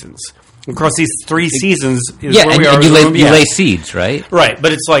 3 seasons. Across these 3 seasons is where we are. And you lay seeds, right? Right,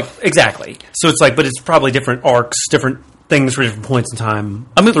 but it's like, exactly. So it's like, but it's probably different arcs, different things for different points in time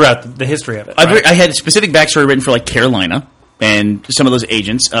throughout the history of it. Right? I had specific backstory written for like Carolina and some of those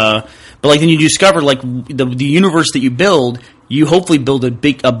agents. But like then you discover like the universe that you build, you hopefully build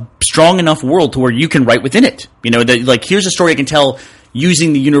a strong enough world to where you can write within it. You know, that like here's a story I can tell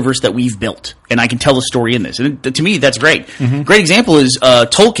using the universe that we've built, and I can tell the story in this. And to me, that's great. Mm-hmm. Great example is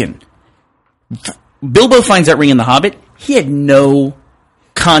Tolkien. Bilbo finds that ring in The Hobbit. He had no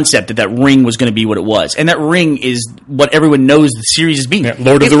concept that ring was going to be what it was, and that ring is what everyone knows the series is being. Yeah,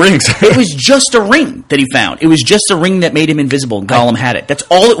 Lord of the Rings. It was just a ring that he found. It was just a ring that made him invisible, and Gollum had it. That's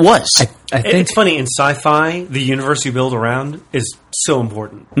all it was. I think it's funny in sci-fi, the universe you build around is so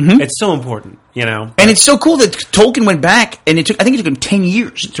important. Mm-hmm. It's so important, you know. And it's so cool that Tolkien went back, and I think it took him 10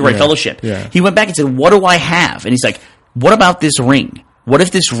 years to write Fellowship. Yeah. He went back and said, "What do I have?" And he's like, "What about this ring? What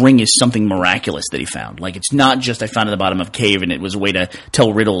if this ring is something miraculous that he found? Like, it's not just I found at the bottom of a cave and it was a way to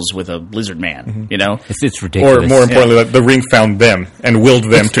tell riddles with a lizard man, you know? It's ridiculous. Or more importantly, like, the ring found them and willed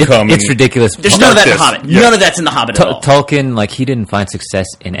them to come. It's ridiculous. There's none of that in The Hobbit. Yeah. None of that's in The Hobbit at all. Tolkien, like, he didn't find success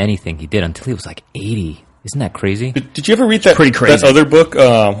in anything he did until he was like 80. Isn't that crazy? Did you ever read that? Pretty crazy. That other book?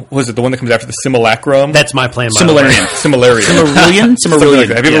 What was it the one that comes after the Simulacrum? That's my plan. Similarian.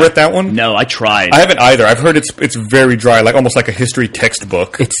 Silmarillion. Have you ever read that one? No, I tried. I haven't either. I've heard it's very dry, like almost like a history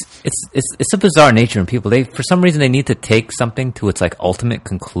textbook. It's a bizarre nature in people. They for some reason they need to take something to its like ultimate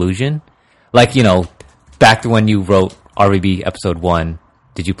conclusion. Like, you know, back to when you wrote RBB episode 1,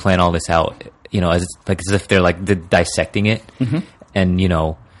 did you plan all this out? You know, as if they're like dissecting it, and you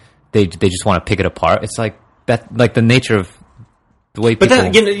know. They just want to pick it apart. It's like that, like the nature of the way people.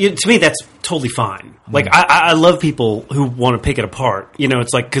 But to me, that's totally fine. Like I love people who want to pick it apart. You know,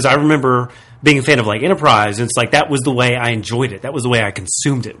 it's like because I remember being a fan of like Enterprise, and it's like that was the way I enjoyed it. That was the way I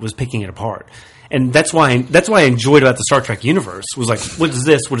consumed it, was picking it apart. And that's why I enjoyed about the Star Trek universe was like, what is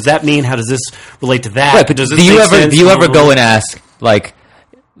this? What does that mean? How does this relate to that? Right, but do you ever go and ask like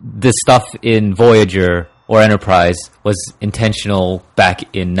the stuff in Voyager or Enterprise was intentional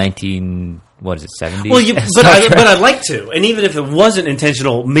back in 70s? Well, but I'd like to. And even if it wasn't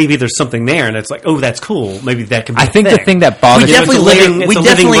intentional, maybe there's something there, and it's like, oh, that's cool. Maybe that can be I think the thing that bothers me... It's a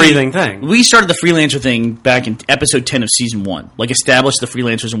living, breathing thing. We started the freelancer thing back in episode 10 of season 1. Like, established the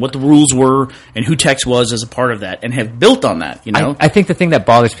freelancers and what the rules were and who Tex was as a part of that, and have built on that, you know? I think the thing that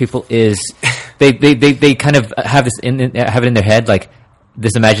bothers people is they kind of have this have it in their head, like,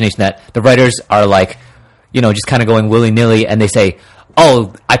 this imagination that the writers are like, you know, just kind of going willy-nilly, and they say,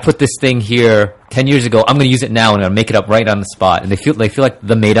 oh, I put this thing here 10 years ago, I'm going to use it now, and I'm going to make it up right on the spot. And they feel like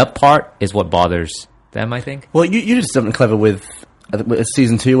the made-up part is what bothers them, I think. Well, you did something clever with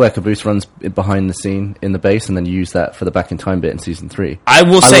season 2, where Caboose runs behind the scene in the base, and then you use that for the back in time bit in season 3. I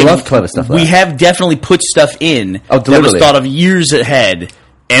will say, love clever stuff like we that. have definitely put stuff in that was thought of years ahead,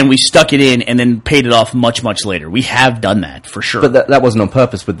 and we stuck it in and then paid it off much, much later. We have done that, for sure. But that wasn't on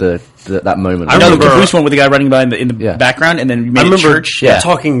purpose with that moment. I remember the Caboose one with the guy running by in the background, and then we made church.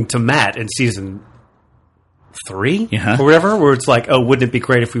 Talking to Matt in season 3 or whatever, where it's like, oh, wouldn't it be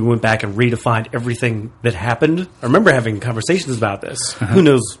great if we went back and redefined everything that happened? I remember having conversations about this. Who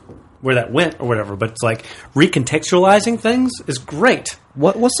knows where that went or whatever, but it's like recontextualizing things is great.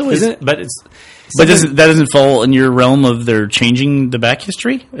 What's the way? Isn't it? But it's... But that doesn't fall in your realm of they're changing the back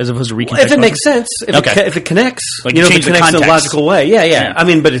history as opposed to recontextualizing? If it makes sense, if it connects, like if it connects in a logical way. Yeah. I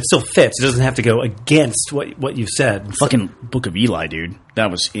mean, but it still fits. It doesn't have to go against what you said. Fucking Book of Eli, dude.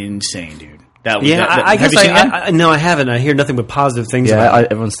 That was insane, dude. I guess have you seen that? no, I haven't. I hear nothing but positive things Yeah, about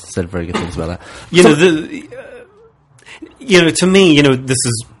it. everyone's said very good things about that. To me, this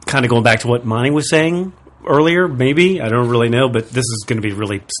is kind of going back to what Monty was saying earlier, maybe. I don't really know, but this is going to be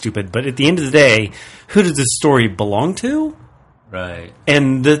really stupid. But at the end of the day, who does this story belong to? Right.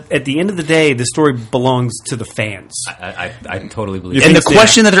 And at the end of the day, the story belongs to the fans. I totally believe And that. the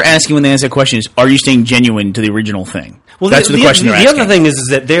question that they're asking when they ask that question is, are you staying genuine to the original thing? Well, that's the question they're asking. The other thing is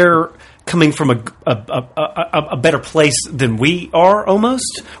that they're coming from a better place than we are,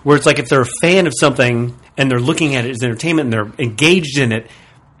 almost, where it's like if they're a fan of something and they're looking at it as entertainment and they're engaged in it,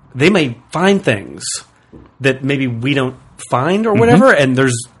 they may find things that maybe we don't find or whatever, and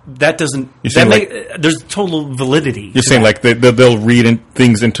there's total validity. You're saying like they'll read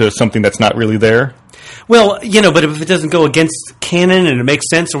things into something that's not really there? Well, but if it doesn't go against canon and it makes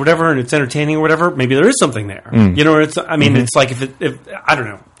sense or whatever and it's entertaining or whatever, maybe there is something there. It's like if I don't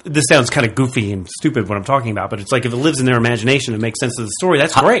know. This sounds kind of goofy and stupid what I'm talking about, but it's like if it lives in their imagination and makes sense of the story,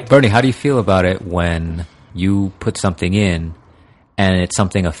 that's great. Bernie, how do you feel about it when you put something in and it's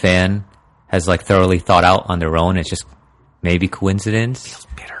something a fan has like thoroughly thought out on their own? It's just maybe coincidence. Feels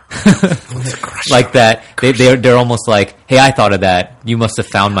bitter. Like that. They're almost like, hey, I thought of that. You must have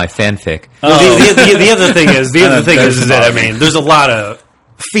found my fanfic. Well, the other thing is that there's a lot of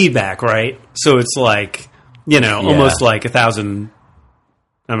feedback, right? So it's like almost like 1,000.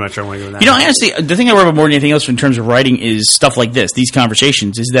 I'm not sure I want to go with that. Honestly, the thing I worry about more than anything else in terms of writing is stuff like this, these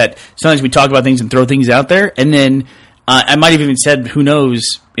conversations, is that sometimes we talk about things and throw things out there, and then I might have even said, who knows,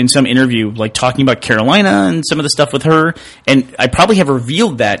 in some interview, like talking about Carolina and some of the stuff with her, and I probably have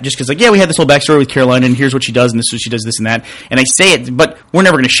revealed that just because, like, we had this whole backstory with Carolina, and here's what she does, and this is what she does, this and that, and I say it, but we're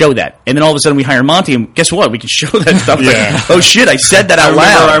never going to show that. And then all of a sudden we hire Monty, and guess what? We can show that stuff. Yeah. Like, oh shit, I said that out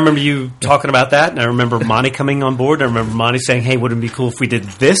loud. I remember you talking about that, and I remember Monty coming on board, and I remember Monty saying, hey, wouldn't it be cool if we did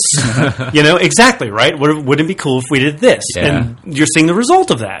this? Exactly, right? Wouldn't it be cool if we did this? Yeah. And you're seeing the result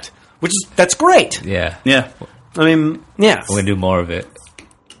of that, that's great. Yeah. Yeah. I mean, yeah. We're going to do more of it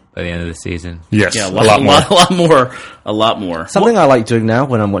by the end of the season. Yes, Yeah, a lot more. A lot more. Something I like doing now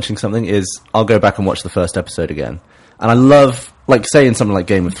when I'm watching something is I'll go back and watch the first episode again. And I love, like, say in something like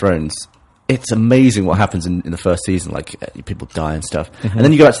Game of Thrones, it's amazing what happens in the first season. Like, people die and stuff. And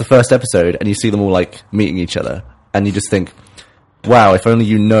then you go back to the first episode and you see them all, like, meeting each other. And you just think, wow, if only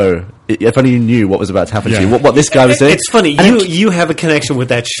you knew what was about to happen to you, what this guy was doing. It's funny, you have a connection with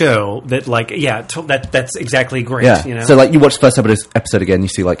that show that, like, that's exactly great. Yeah. So, like, you watch the first episode again, you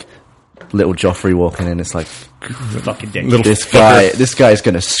see, like, little Joffrey walking in, it's like, Fucking dick. this guy is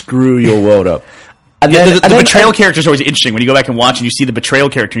going to screw your world up. And Yeah, then, the betrayal character is always interesting. When you go back and watch and you see the betrayal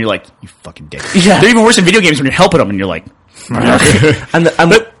character, and you're like, you fucking dick. Yeah. They're even worse in video games when you're helping them, and you're like,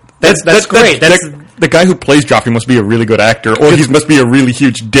 That's great. The guy who plays Joffrey must be a really good actor, or he must be a really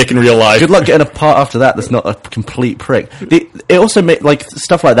huge dick in real life. good luck getting a part after that that's not a complete prick. It also makes, like,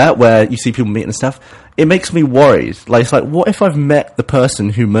 stuff like that where you see people meeting and stuff, it makes me worried. Like, it's like, what if I've met the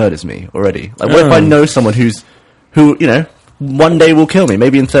person who murders me already? Like, what if I know someone who one day will kill me,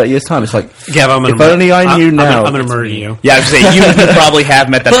 maybe in 30 years' time? It's like, Gav, if only I knew now. I'm going to murder you. yeah, I was saying, you probably have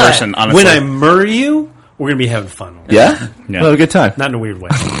met that person, honestly. When I murder you, we're going to be having fun. Yeah? Yeah. We'll have a good time. Not in a weird way.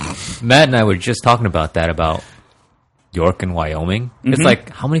 Matt and I were just talking about that, about York and Wyoming. It's like,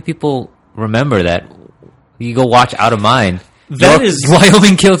 how many people remember that? You go watch Out of Mind.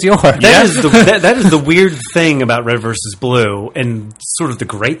 Wyoming killed York. That is the weird thing about Red versus Blue, and sort of the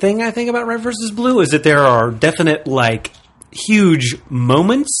great thing I think about Red versus Blue is that there are definite, like, huge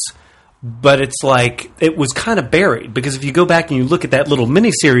moments, but it's like it was kind of buried, because if you go back and you look at that little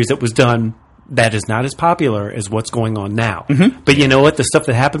miniseries that was done, that is not as popular as what's going on now. But you know what? The stuff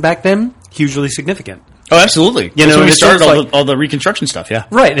that happened back then, hugely significant. Oh, absolutely. You know, when we it's started almost all the Reconstruction stuff, yeah.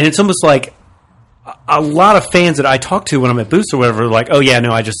 Right, and it's almost like a lot of fans that I talk to when I'm at booths or whatever, like, oh yeah,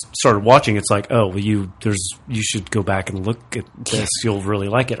 no, I just started watching. It's like, oh, well, you should go back and look at this. You'll really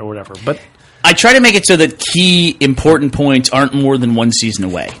like it or whatever. But I try to make it so that key important points aren't more than one season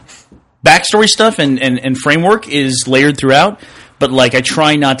away. Backstory stuff and framework is layered throughout, but, like, I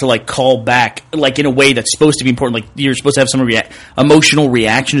try not to, like, call back, like, in a way that's supposed to be important. Like, you're supposed to have some emotional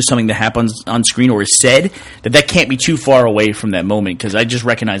reaction to something that happens on screen or is said, that can't be too far away from that moment, because I just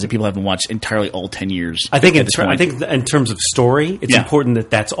recognize that people haven't watched entirely all 10 years. I think in terms of story, it's important that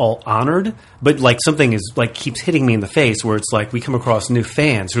that's all honored. But, like, something is, like, keeps hitting me in the face where it's like we come across new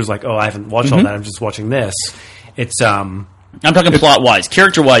fans who's like, oh, I haven't watched all that. I'm just watching this. It's I'm talking plot-wise.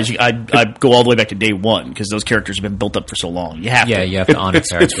 Character-wise, I go all the way back to day one, because those characters have been built up for so long. You have to. Yeah, you have to honor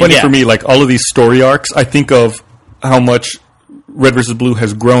characters. It's funny for me, like, all of these story arcs, I think of how much Red vs. Blue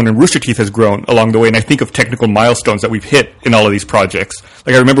has grown and Rooster Teeth has grown along the way. And I think of technical milestones that we've hit in all of these projects.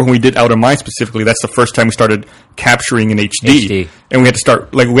 Like I remember when we did Out of Mind specifically, that's the first time we started capturing in HD. And we had to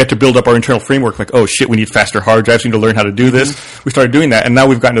start, like we had to build up our internal framework. Like, oh shit, we need faster hard drives. We need to learn how to do this. We started doing that. And now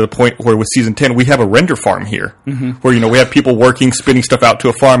we've gotten to the point where with season 10, we have a render farm here where, we have people working, spinning stuff out to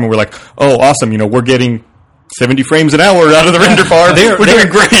a farm. And we're like, oh, awesome. We're getting 70 frames an hour out of the render farm. We're doing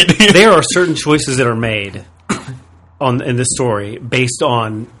great. There are certain choices that are made in this story based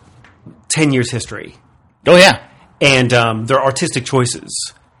on 10 years history. Oh, yeah. And they're artistic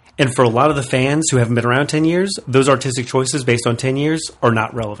choices. And for a lot of the fans who haven't been around 10 years, those artistic choices based on 10 years are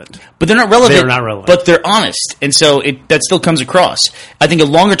not relevant. But they're not relevant. They're not relevant. But they're honest. And so that still comes across. I think a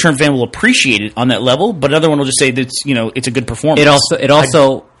longer-term fan will appreciate it on that level, but another one will just say that it's a good performance. It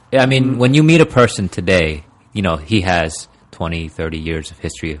also I mean, when you meet a person today, he has 20, 30 years of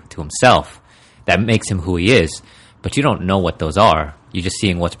history to himself. That makes him who he is. But you don't know what those are. You're just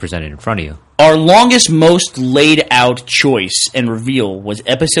seeing what's presented in front of you. Our longest, most laid out choice and reveal was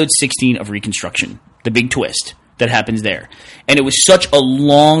episode 16 of Reconstruction, the big twist that happens there. And it was such a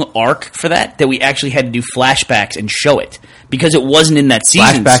long arc for that we actually had to do flashbacks and show it because it wasn't in that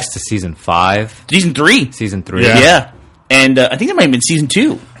season. Flashbacks to season 5. Season 3. Season 3. Yeah. And I think it might have been season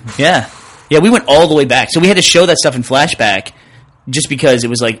 2. Yeah. Yeah, we went all the way back. So we had to show that stuff in flashback just because it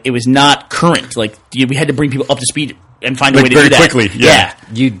was not current. Like, we had to bring people up to speed and find a way to do that. Very quickly, yeah.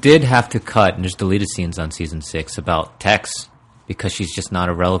 You did have to cut, and there's deleted scenes on season 6 about Tex because she's just not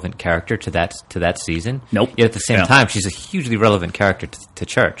a relevant character to that season. Nope. Yet at the same time, she's a hugely relevant character to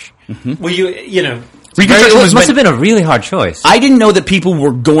Church. Mm-hmm. Well, it must have been a really hard choice. I didn't know that people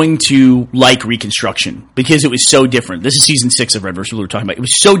were going to like Reconstruction because it was so different. This is season 6 of Red vs. Blue we're talking about. It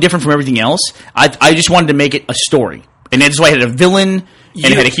was so different from everything else. I just wanted to make it a story. And that's why I had a villain, and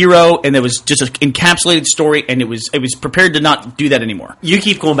it had a hero, and there was just an encapsulated story, and it was prepared to not do that anymore. You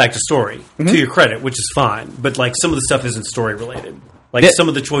keep going back to story, to your credit, which is fine. But, some of the stuff isn't story-related. Some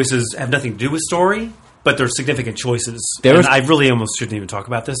of the choices have nothing to do with story, but they're significant choices. And I really almost shouldn't even talk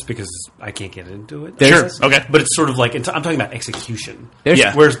about this because I can't get into it. Sure. Okay. But it's sort of I'm talking about execution.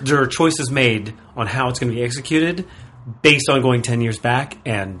 Yeah. Where there are choices made on how it's going to be executed based on going 10 years back,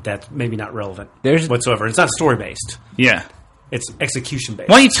 and that's maybe not relevant whatsoever. It's not story-based. Yeah. It's execution-based.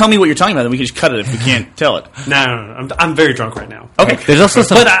 Why don't you tell me what you're talking about, then we can just cut it if we can't tell it. No. I'm very drunk right now. Okay. There's also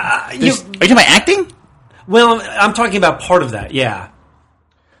some... But, are you talking about acting? Well, I'm talking about part of that, yeah.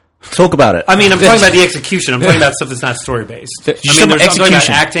 Talk about it. I mean, I'm talking about the execution. I'm talking about stuff that's not story-based. I'm talking about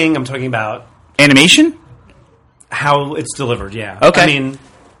acting. I'm talking about... Animation? How it's delivered, yeah. Okay. I mean...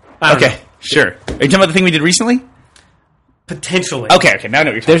 I don't know. Sure. Are you talking about the thing we did recently? Potentially. Okay, now I know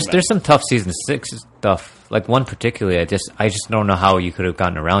what you're talking about. There's some tough season 6 stuff. One particularly, I just don't know how you could have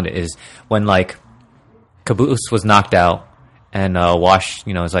gotten around it. Is when Caboose was knocked out, and Wash,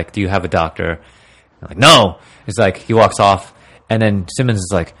 is like, "Do you have a doctor?" I'm like, "No." It's like he walks off, and then Simmons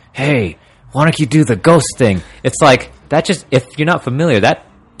is like, "Hey, why don't you do the ghost thing?" It's like that. Just if you're not familiar, that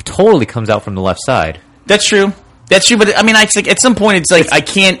totally comes out from the left side. That's true. But I mean, at some point, it's like I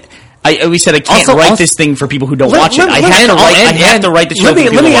can't. I always said I can't write this thing for people who don't watch it. I have to write the show for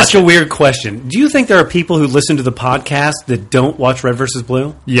people Let me who ask you a watch it. weird question. Do you think there are people who listen to the podcast that don't watch Red vs.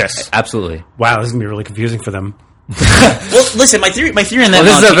 Blue? Yes. Absolutely. Wow, this is going to be really confusing for them. Well, listen, my theory on that.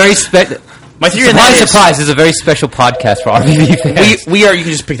 This is a very my theory on that surprise. This is a very special podcast for RVB fans. We are. You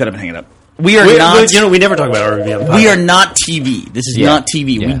can just pick that up and hang it up. We are not. We never talk about RVB on the podcast. We are not TV. This is not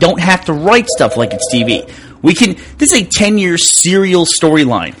TV. Yeah. We don't have to write stuff like it's TV. We can. This is a 10-year serial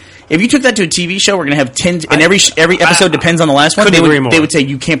storyline. If you took that to a TV show, we're going to have 10, and every episode depends on the last one. Couldn't agree more. They would say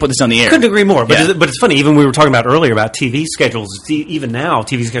you can't put this on the air. Couldn't agree more. But it's funny. Even we were talking about earlier about TV schedules. Even now,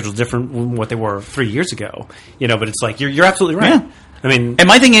 TV schedules are different from what they were 3 years ago. But it's like you're absolutely right. Yeah. I mean, and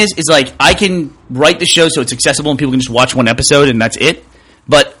my thing is I can write the show so it's accessible and people can just watch one episode and that's it.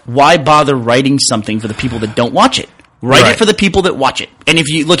 But why bother writing something for the people that don't watch it? Write it for the people that watch it. And if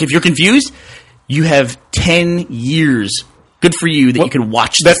you're confused, you have 10 years. Good for you that you can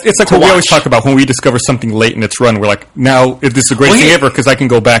watch this. It's like what we always talk about when we discover something late in its run. We're like, now, this is the greatest thing ever because I can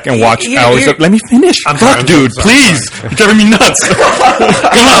go back and watch hours of... Let me finish. Fuck, dude, please. You're driving me nuts. Come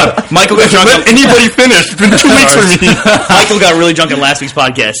on. Michael got drunk. Let anybody finish. It's been 2 weeks for me. Michael got really drunk at last week's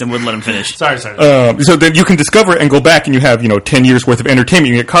podcast and wouldn't let him finish. Sorry. So then you can discover it and go back and you have, 10 years worth of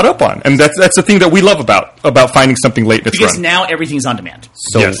entertainment you get caught up on. And that's the thing that we love about finding something late in its because run. now everything's on demand.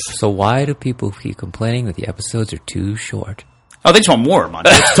 So why do people keep complaining that the episodes are too short? Oh, they just want more, man.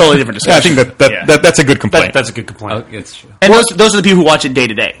 It's a totally different discussion. I think that's a good complaint. That's a good complaint. That's true. And those are the people who watch it day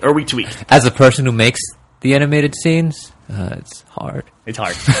to day or week to week. As a person who makes the animated scenes. It's hard. It's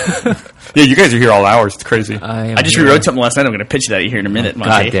hard. Yeah, you guys are here all hours. It's crazy. I just rewrote something last night. I'm going to pitch that here in a minute.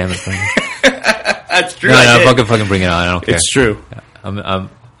 God damn it! Frank. That's true. No, fucking bring it on. I don't care. It's true. I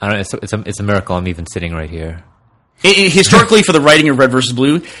don't. It's a miracle. I'm even sitting right here. Historically, for the writing of Red vs.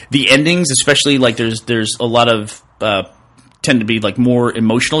 Blue, the endings, especially like there's a lot of tend to be like more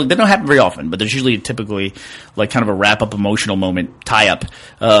emotional. They don't happen very often, but there's usually typically like kind of a wrap up emotional moment tie up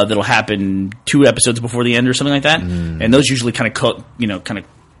that'll happen 2 episodes before the end or something like that. And those usually kind of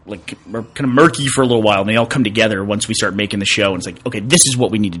murky for a little while, and they all come together once we start making the show. And it's like, okay, this is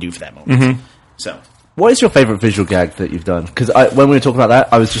what we need to do for that moment. So. What is your favourite visual gag that you've done? Because when we were talking about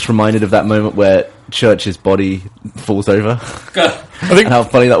that, I was just reminded of that moment where Church's body falls over. And how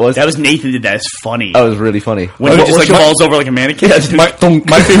funny that was. That was Nathan did that. It's funny. That was really funny. When he just like falls over like a mannequin. Yeah,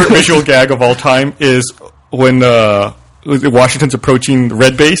 My favorite visual gag of all time is when Washington's approaching the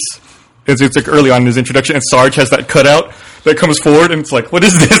red base. It's like early on in his introduction, and Sarge has that cutout that comes forward, and it's like, what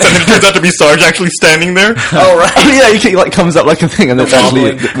is this? And then it turns out to be Sarge actually standing there. Oh, right. Yeah, he like comes up like a thing, and it's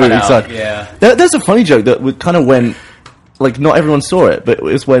actually moving Sarge. Yeah. There's a funny joke that kind of went, like, not everyone saw it, but it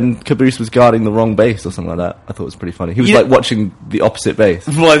was when Caboose was guarding the wrong base or something like that. I thought it was pretty funny. He was like watching the opposite base.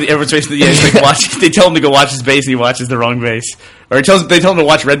 Well, everyone's basically, he's like watching. They tell him to go watch his base, and he watches the wrong base. Or they tell him to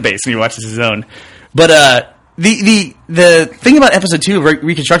watch red base, and he watches his own. But the thing about episode 2 of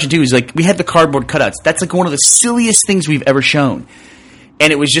Reconstruction 2 is like we had the cardboard cutouts. That's like one of the silliest things we've ever shown.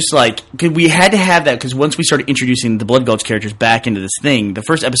 And it was just like, we had to have that because once we started introducing the Blood Gulch characters back into this thing, the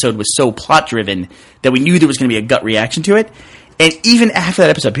first episode was so plot driven that we knew there was going to be a gut reaction to it. And even after that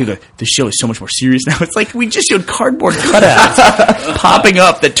episode, people go, this show is so much more serious now. It's like we just showed cardboard cutouts popping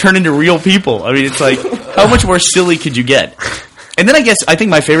up that turn into real people. I mean, it's like, how much more silly could you get? And then I think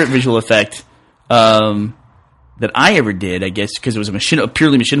my favorite visual effect that I ever did, I guess, because it was a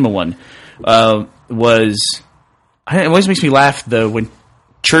purely machinima one, was it always makes me laugh when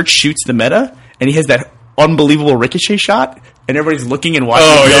Church shoots the meta and he has that unbelievable ricochet shot and everybody's looking and watching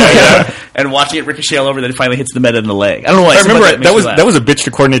and watching it ricochet all over, then it finally hits the meta in the leg. I don't know why. I remember that was a bitch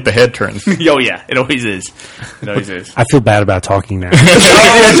to coordinate the head turns. Oh yeah, it always is. It always is. I feel bad about talking now. Don't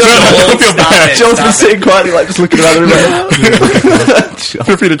feel bad. Joel's been sitting quietly, like, just looking around the room.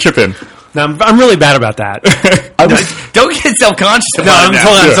 Feel free to chip in. No, I'm really bad about that. Don't get self-conscious about I'm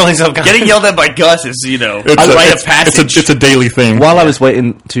it. totally self-conscious. Getting yelled at by Gus is, a rite of passage. It's a daily thing. While I was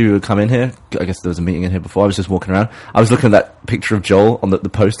waiting to come in here, I guess there was a meeting in here before, I was just walking around. I was looking at that picture of Joel on the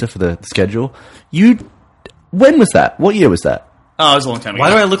poster for the schedule. When was that? What year was that? Oh, it was a long time ago.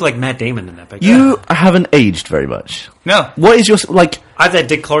 Why do I look like Matt Damon in that picture? You haven't aged very much. No. What is your, like... I have that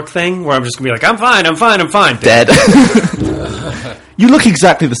Dick Clark thing where I'm just going to be like, I'm fine. Dead. You look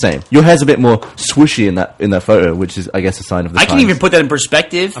exactly the same. Your hair's a bit more swooshy in that photo, which is, I guess, a sign of the I times. can even put that in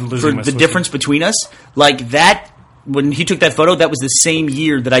perspective for the difference between us. Like that, when he took that photo, that was the same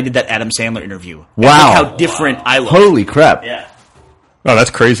year that I did that Adam Sandler interview. Wow. And look how different I look. Holy crap. Yeah. Oh,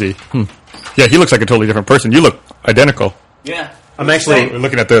 that's crazy. Yeah, he looks like a totally different person. You look identical. Yeah. We're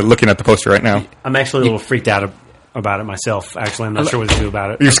looking at the poster right now. I'm actually a little freaked out about it myself. Actually, I'm not sure what to do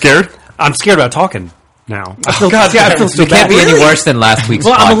about it. You're scared? I'm scared about talking now. I feel so It bad. can't be any worse than last week's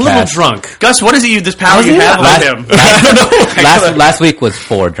Well, podcast. I'm a little drunk. Gus, what is it this power you have with him? Last week was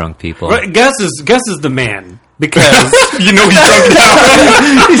 4 drunk people. Gus is the man. Because you know he's drunk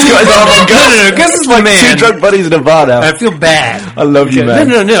now. He's got his arm on Gus. No, Gus is my man. 2 drunk buddies in a bar now. I feel bad. I love you, man.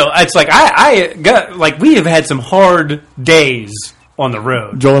 No. It's like I got like we have had some hard days on the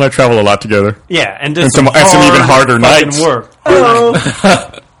road. Joel and I travel a lot together. Yeah, and some even harder nights. Work.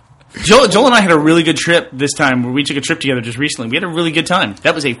 Joel and I had a really good trip this time where we took a trip together just recently. We had a really good time.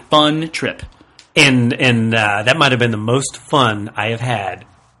 That was a fun trip. And that might have been the most fun I have had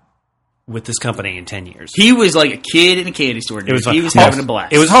with this company in 10 years. He was like a kid in a candy store. Dude. He was having a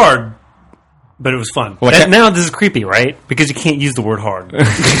blast. It was hard, but it was fun. Well, now this is creepy, right? Because you can't use the word hard.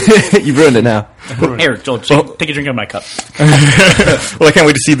 You've ruined it now. Here, Joel, take a drink out of my cup. Well, I can't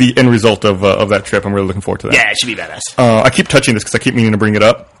wait to see the end result of that trip. I'm really looking forward to that. Yeah, it should be badass. I keep touching this because I keep meaning to bring it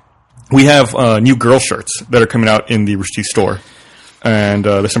up. We have new girl shirts that are coming out in the Rooster Teeth store. And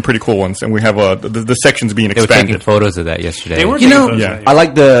there's some pretty cool ones. And we have the sections being They were taking expanded. photos of that yesterday. They were Yeah. I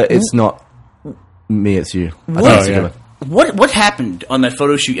like it's not me, it's you. I think it's a good one. What happened on that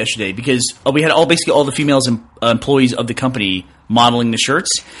photo shoot yesterday? Because we had basically all the females employees of the company modeling the shirts.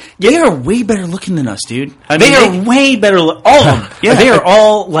 They are way better looking than us, dude. They are way better. All of them. Yeah. They are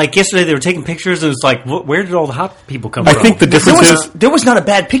all like yesterday. They were taking pictures, and it's like, where did all the hot people come from? I think the difference is There was not a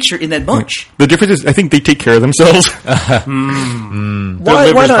bad picture in that bunch. the difference is I think they take care of themselves. What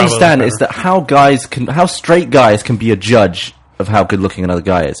I don't understand is that how straight guys can be a judge of how good looking another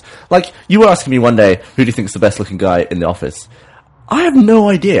guy is. Like, you were asking me one day, who do you think is the best looking guy in the office? I have no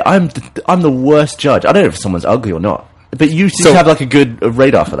idea. I'm the worst judge. I don't know if someone's ugly or not. But you seem to have like a good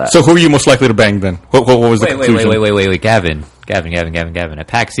radar for that. So who are you most likely to bang then? What was the conclusion? Wait, Gavin. At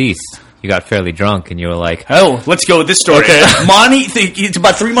PAX East, you got fairly drunk and you were like, oh, let's go with this story. Okay. Monty, it's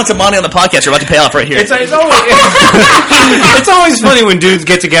about 3 months of Monty on the podcast are about to pay off right here. It's always funny when dudes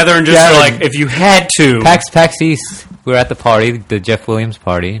get together and just are like, if you had to. PAX East, we were at the party, the Jeff Williams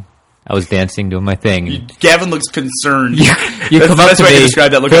party. I was dancing, doing my thing. Gavin looks concerned. You come up to me,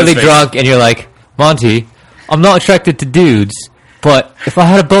 describe that look fairly on his face. drunk, and you're like, Monty, I'm not attracted to dudes, but if I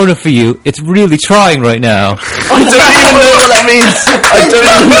had a boner for you, it's really trying right now. I don't even know what that means.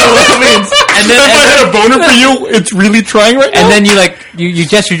 And then, If I had a boner for you, it's really trying right now? and then you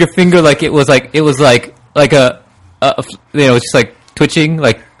gestured your finger like it was like a it's just like twitching,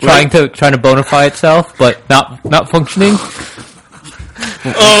 like trying to bonify itself, but not functioning.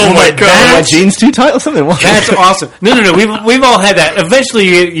 Oh my god. Are my jeans too tight or something? What? That's awesome. No. We've all had that.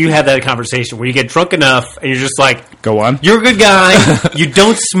 Eventually, you have that conversation where you get drunk enough and you're just like, Go on. you're a good guy. You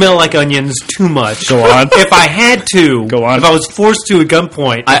don't smell like onions too much. Go on. If I had to, Go on. if I was forced to at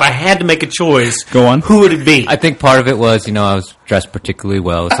gunpoint, if I had to make a choice, Go on. who would it be? I think part of it was, I was dressed particularly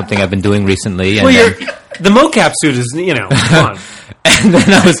well. It's something I've been doing recently. And well, then, the mocap suit is, come on. and then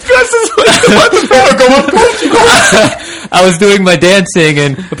I was doing my dancing,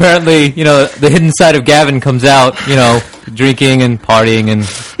 and apparently, the hidden side of Gavin comes out, drinking and partying and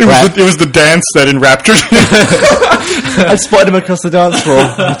It was the dance that enraptured him. I spotted him across the dance floor.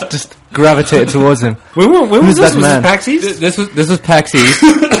 Just gravitated towards him. When was this? that Was man? this PAX East? this was PAX East.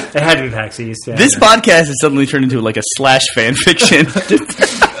 It had to be PAX East, yeah. This podcast has suddenly turned into like a slash fan fiction.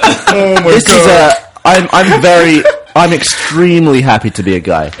 Oh my This god. is I'm extremely happy to be a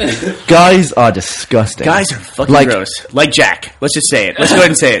guy. Guys are disgusting. Guys are fucking Like- gross. Like Jack. Let's just say it. Let's go ahead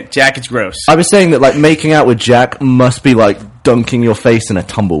and say it. Jack is gross. I was saying that like making out with Jack must be like dunking your face in a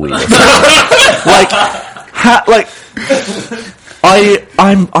tumbleweed. Or something.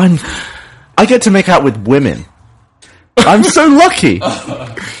 I get to make out with women. I'm so lucky.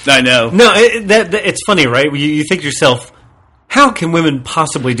 I know. No, it's funny, right? You think to yourself, how can women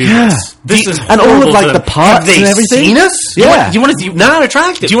possibly do this? This is and all of horrible like to the them. parts Have they and everything. seen us? Yeah. Do you want to? Not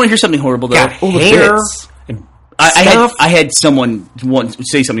attractive. Do you want to hear something horrible though? Got all the hair bits. and I had someone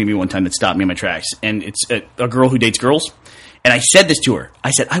say something to me one time that stopped me in my tracks, and it's a girl who dates girls. And I said this to her.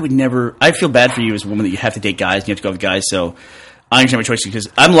 I said, I would never. I feel bad for you as a woman that you have to date guys. And you have to go with guys. So I understand my choice because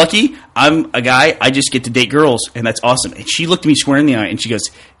I'm lucky. I'm a guy. I just get to date girls, and that's awesome. And she looked me square in the eye, and she goes,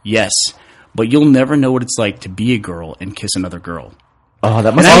 "Yes, but you'll never know what it's like to be a girl and kiss another girl." Oh,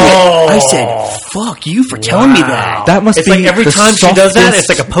 that must And be. I said, "Fuck you for telling me that." That must It's be like every the time she does that, softest-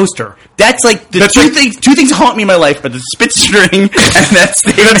 it's like a poster. That's like the two things haunt me in my life, but the spit string and that's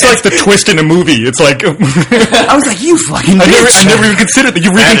That's like the twist in a movie. It's like I was like, you fucking I bitch. never even considered that. You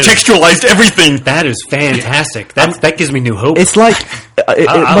recontextualized everything. That is fantastic. That gives me new hope. It's like it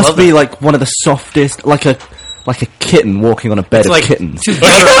I must love be that. like one of the softest, like a kitten walking on a bed It's of like kittens.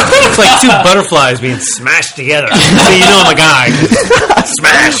 it's like two butterflies being smashed together. So I'm a guy.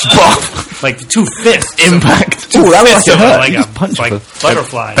 Smash, bop. Like the two fists. Impact. Two Ooh, that fists must of hurt. like You just punched like the-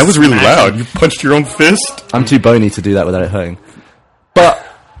 butterflies. That was really smashing. loud. You punched your own fist. I'm too bony to do that without it hurting. But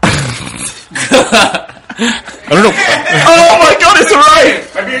I don't know. Oh my god, it's alright!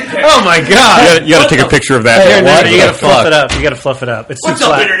 Oh my god! You gotta take a picture of that. Here, what you the gotta fluff fuck? it up. You gotta fluff it up. It's too What's up,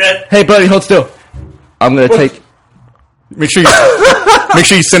 flat. internet? hey, buddy, hold still. I'm gonna take. Make sure you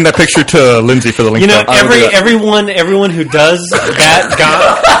send that picture to Lindsay for the link. You know, back. everyone who does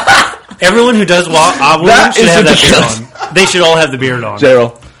that everyone who does Oblong That should is have that ridiculous. beard on. They should all have the beard on.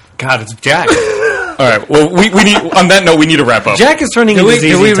 Gerald. God, it's Jack. All right. Well, we need. On that note, we need to wrap up. Jack is turning Do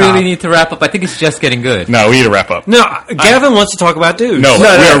into we ZZ Top. really need to wrap up? I think it's just getting good. No, we need to wrap up. No, Gavin wants to talk about dudes. No, we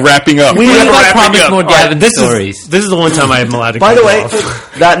are wrapping up. We gotta need to wrap it promise up. more All right, Gavin stories. This is the one time I am allowed to. By cut the it way,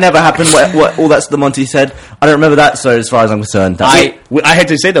 off. that never happened. What all that's the Monty said. I don't remember that. So as far as I'm concerned, that's it. I had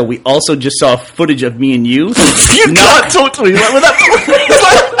to say though, we also just saw footage of me and you. You can't talk to me like with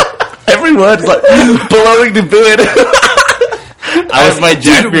that. Every word is like blowing the beard. I was my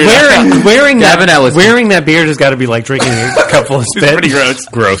Jack beard. Wearing Gavin, that was- that beard has got to be like drinking a cup full of It's spit. pretty gross.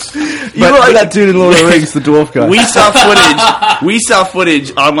 Gross. You look like that dude in Lord of the Rings, the dwarf guy. We saw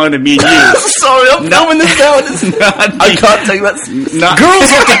footage online of me and you. Sorry, I'm filming this now. It's Not I can't take that. not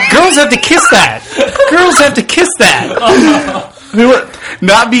Girls have to kiss that. Girls have to kiss that.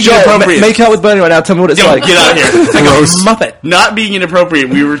 not being Joe, inappropriate. make out with Bernie right now. Tell me what it's Yo, like. get out of here. It's like Gross. a Muppet. Not being inappropriate.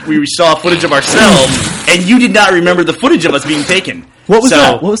 We saw footage of ourselves, and you did not remember the footage of us being taken. What was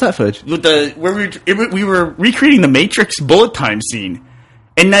that? What was that footage? With we were recreating the Matrix bullet time scene,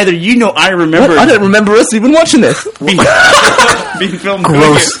 and neither you nor I remember. I don't remember us even watching this. being filmed.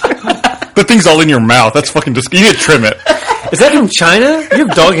 Gross. The thing's all in your mouth. That's fucking disgusting. You need to trim it. Is that from China? You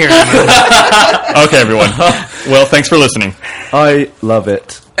have dog hair in your mouth. Okay, everyone. Well, thanks for listening. I love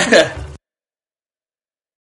it.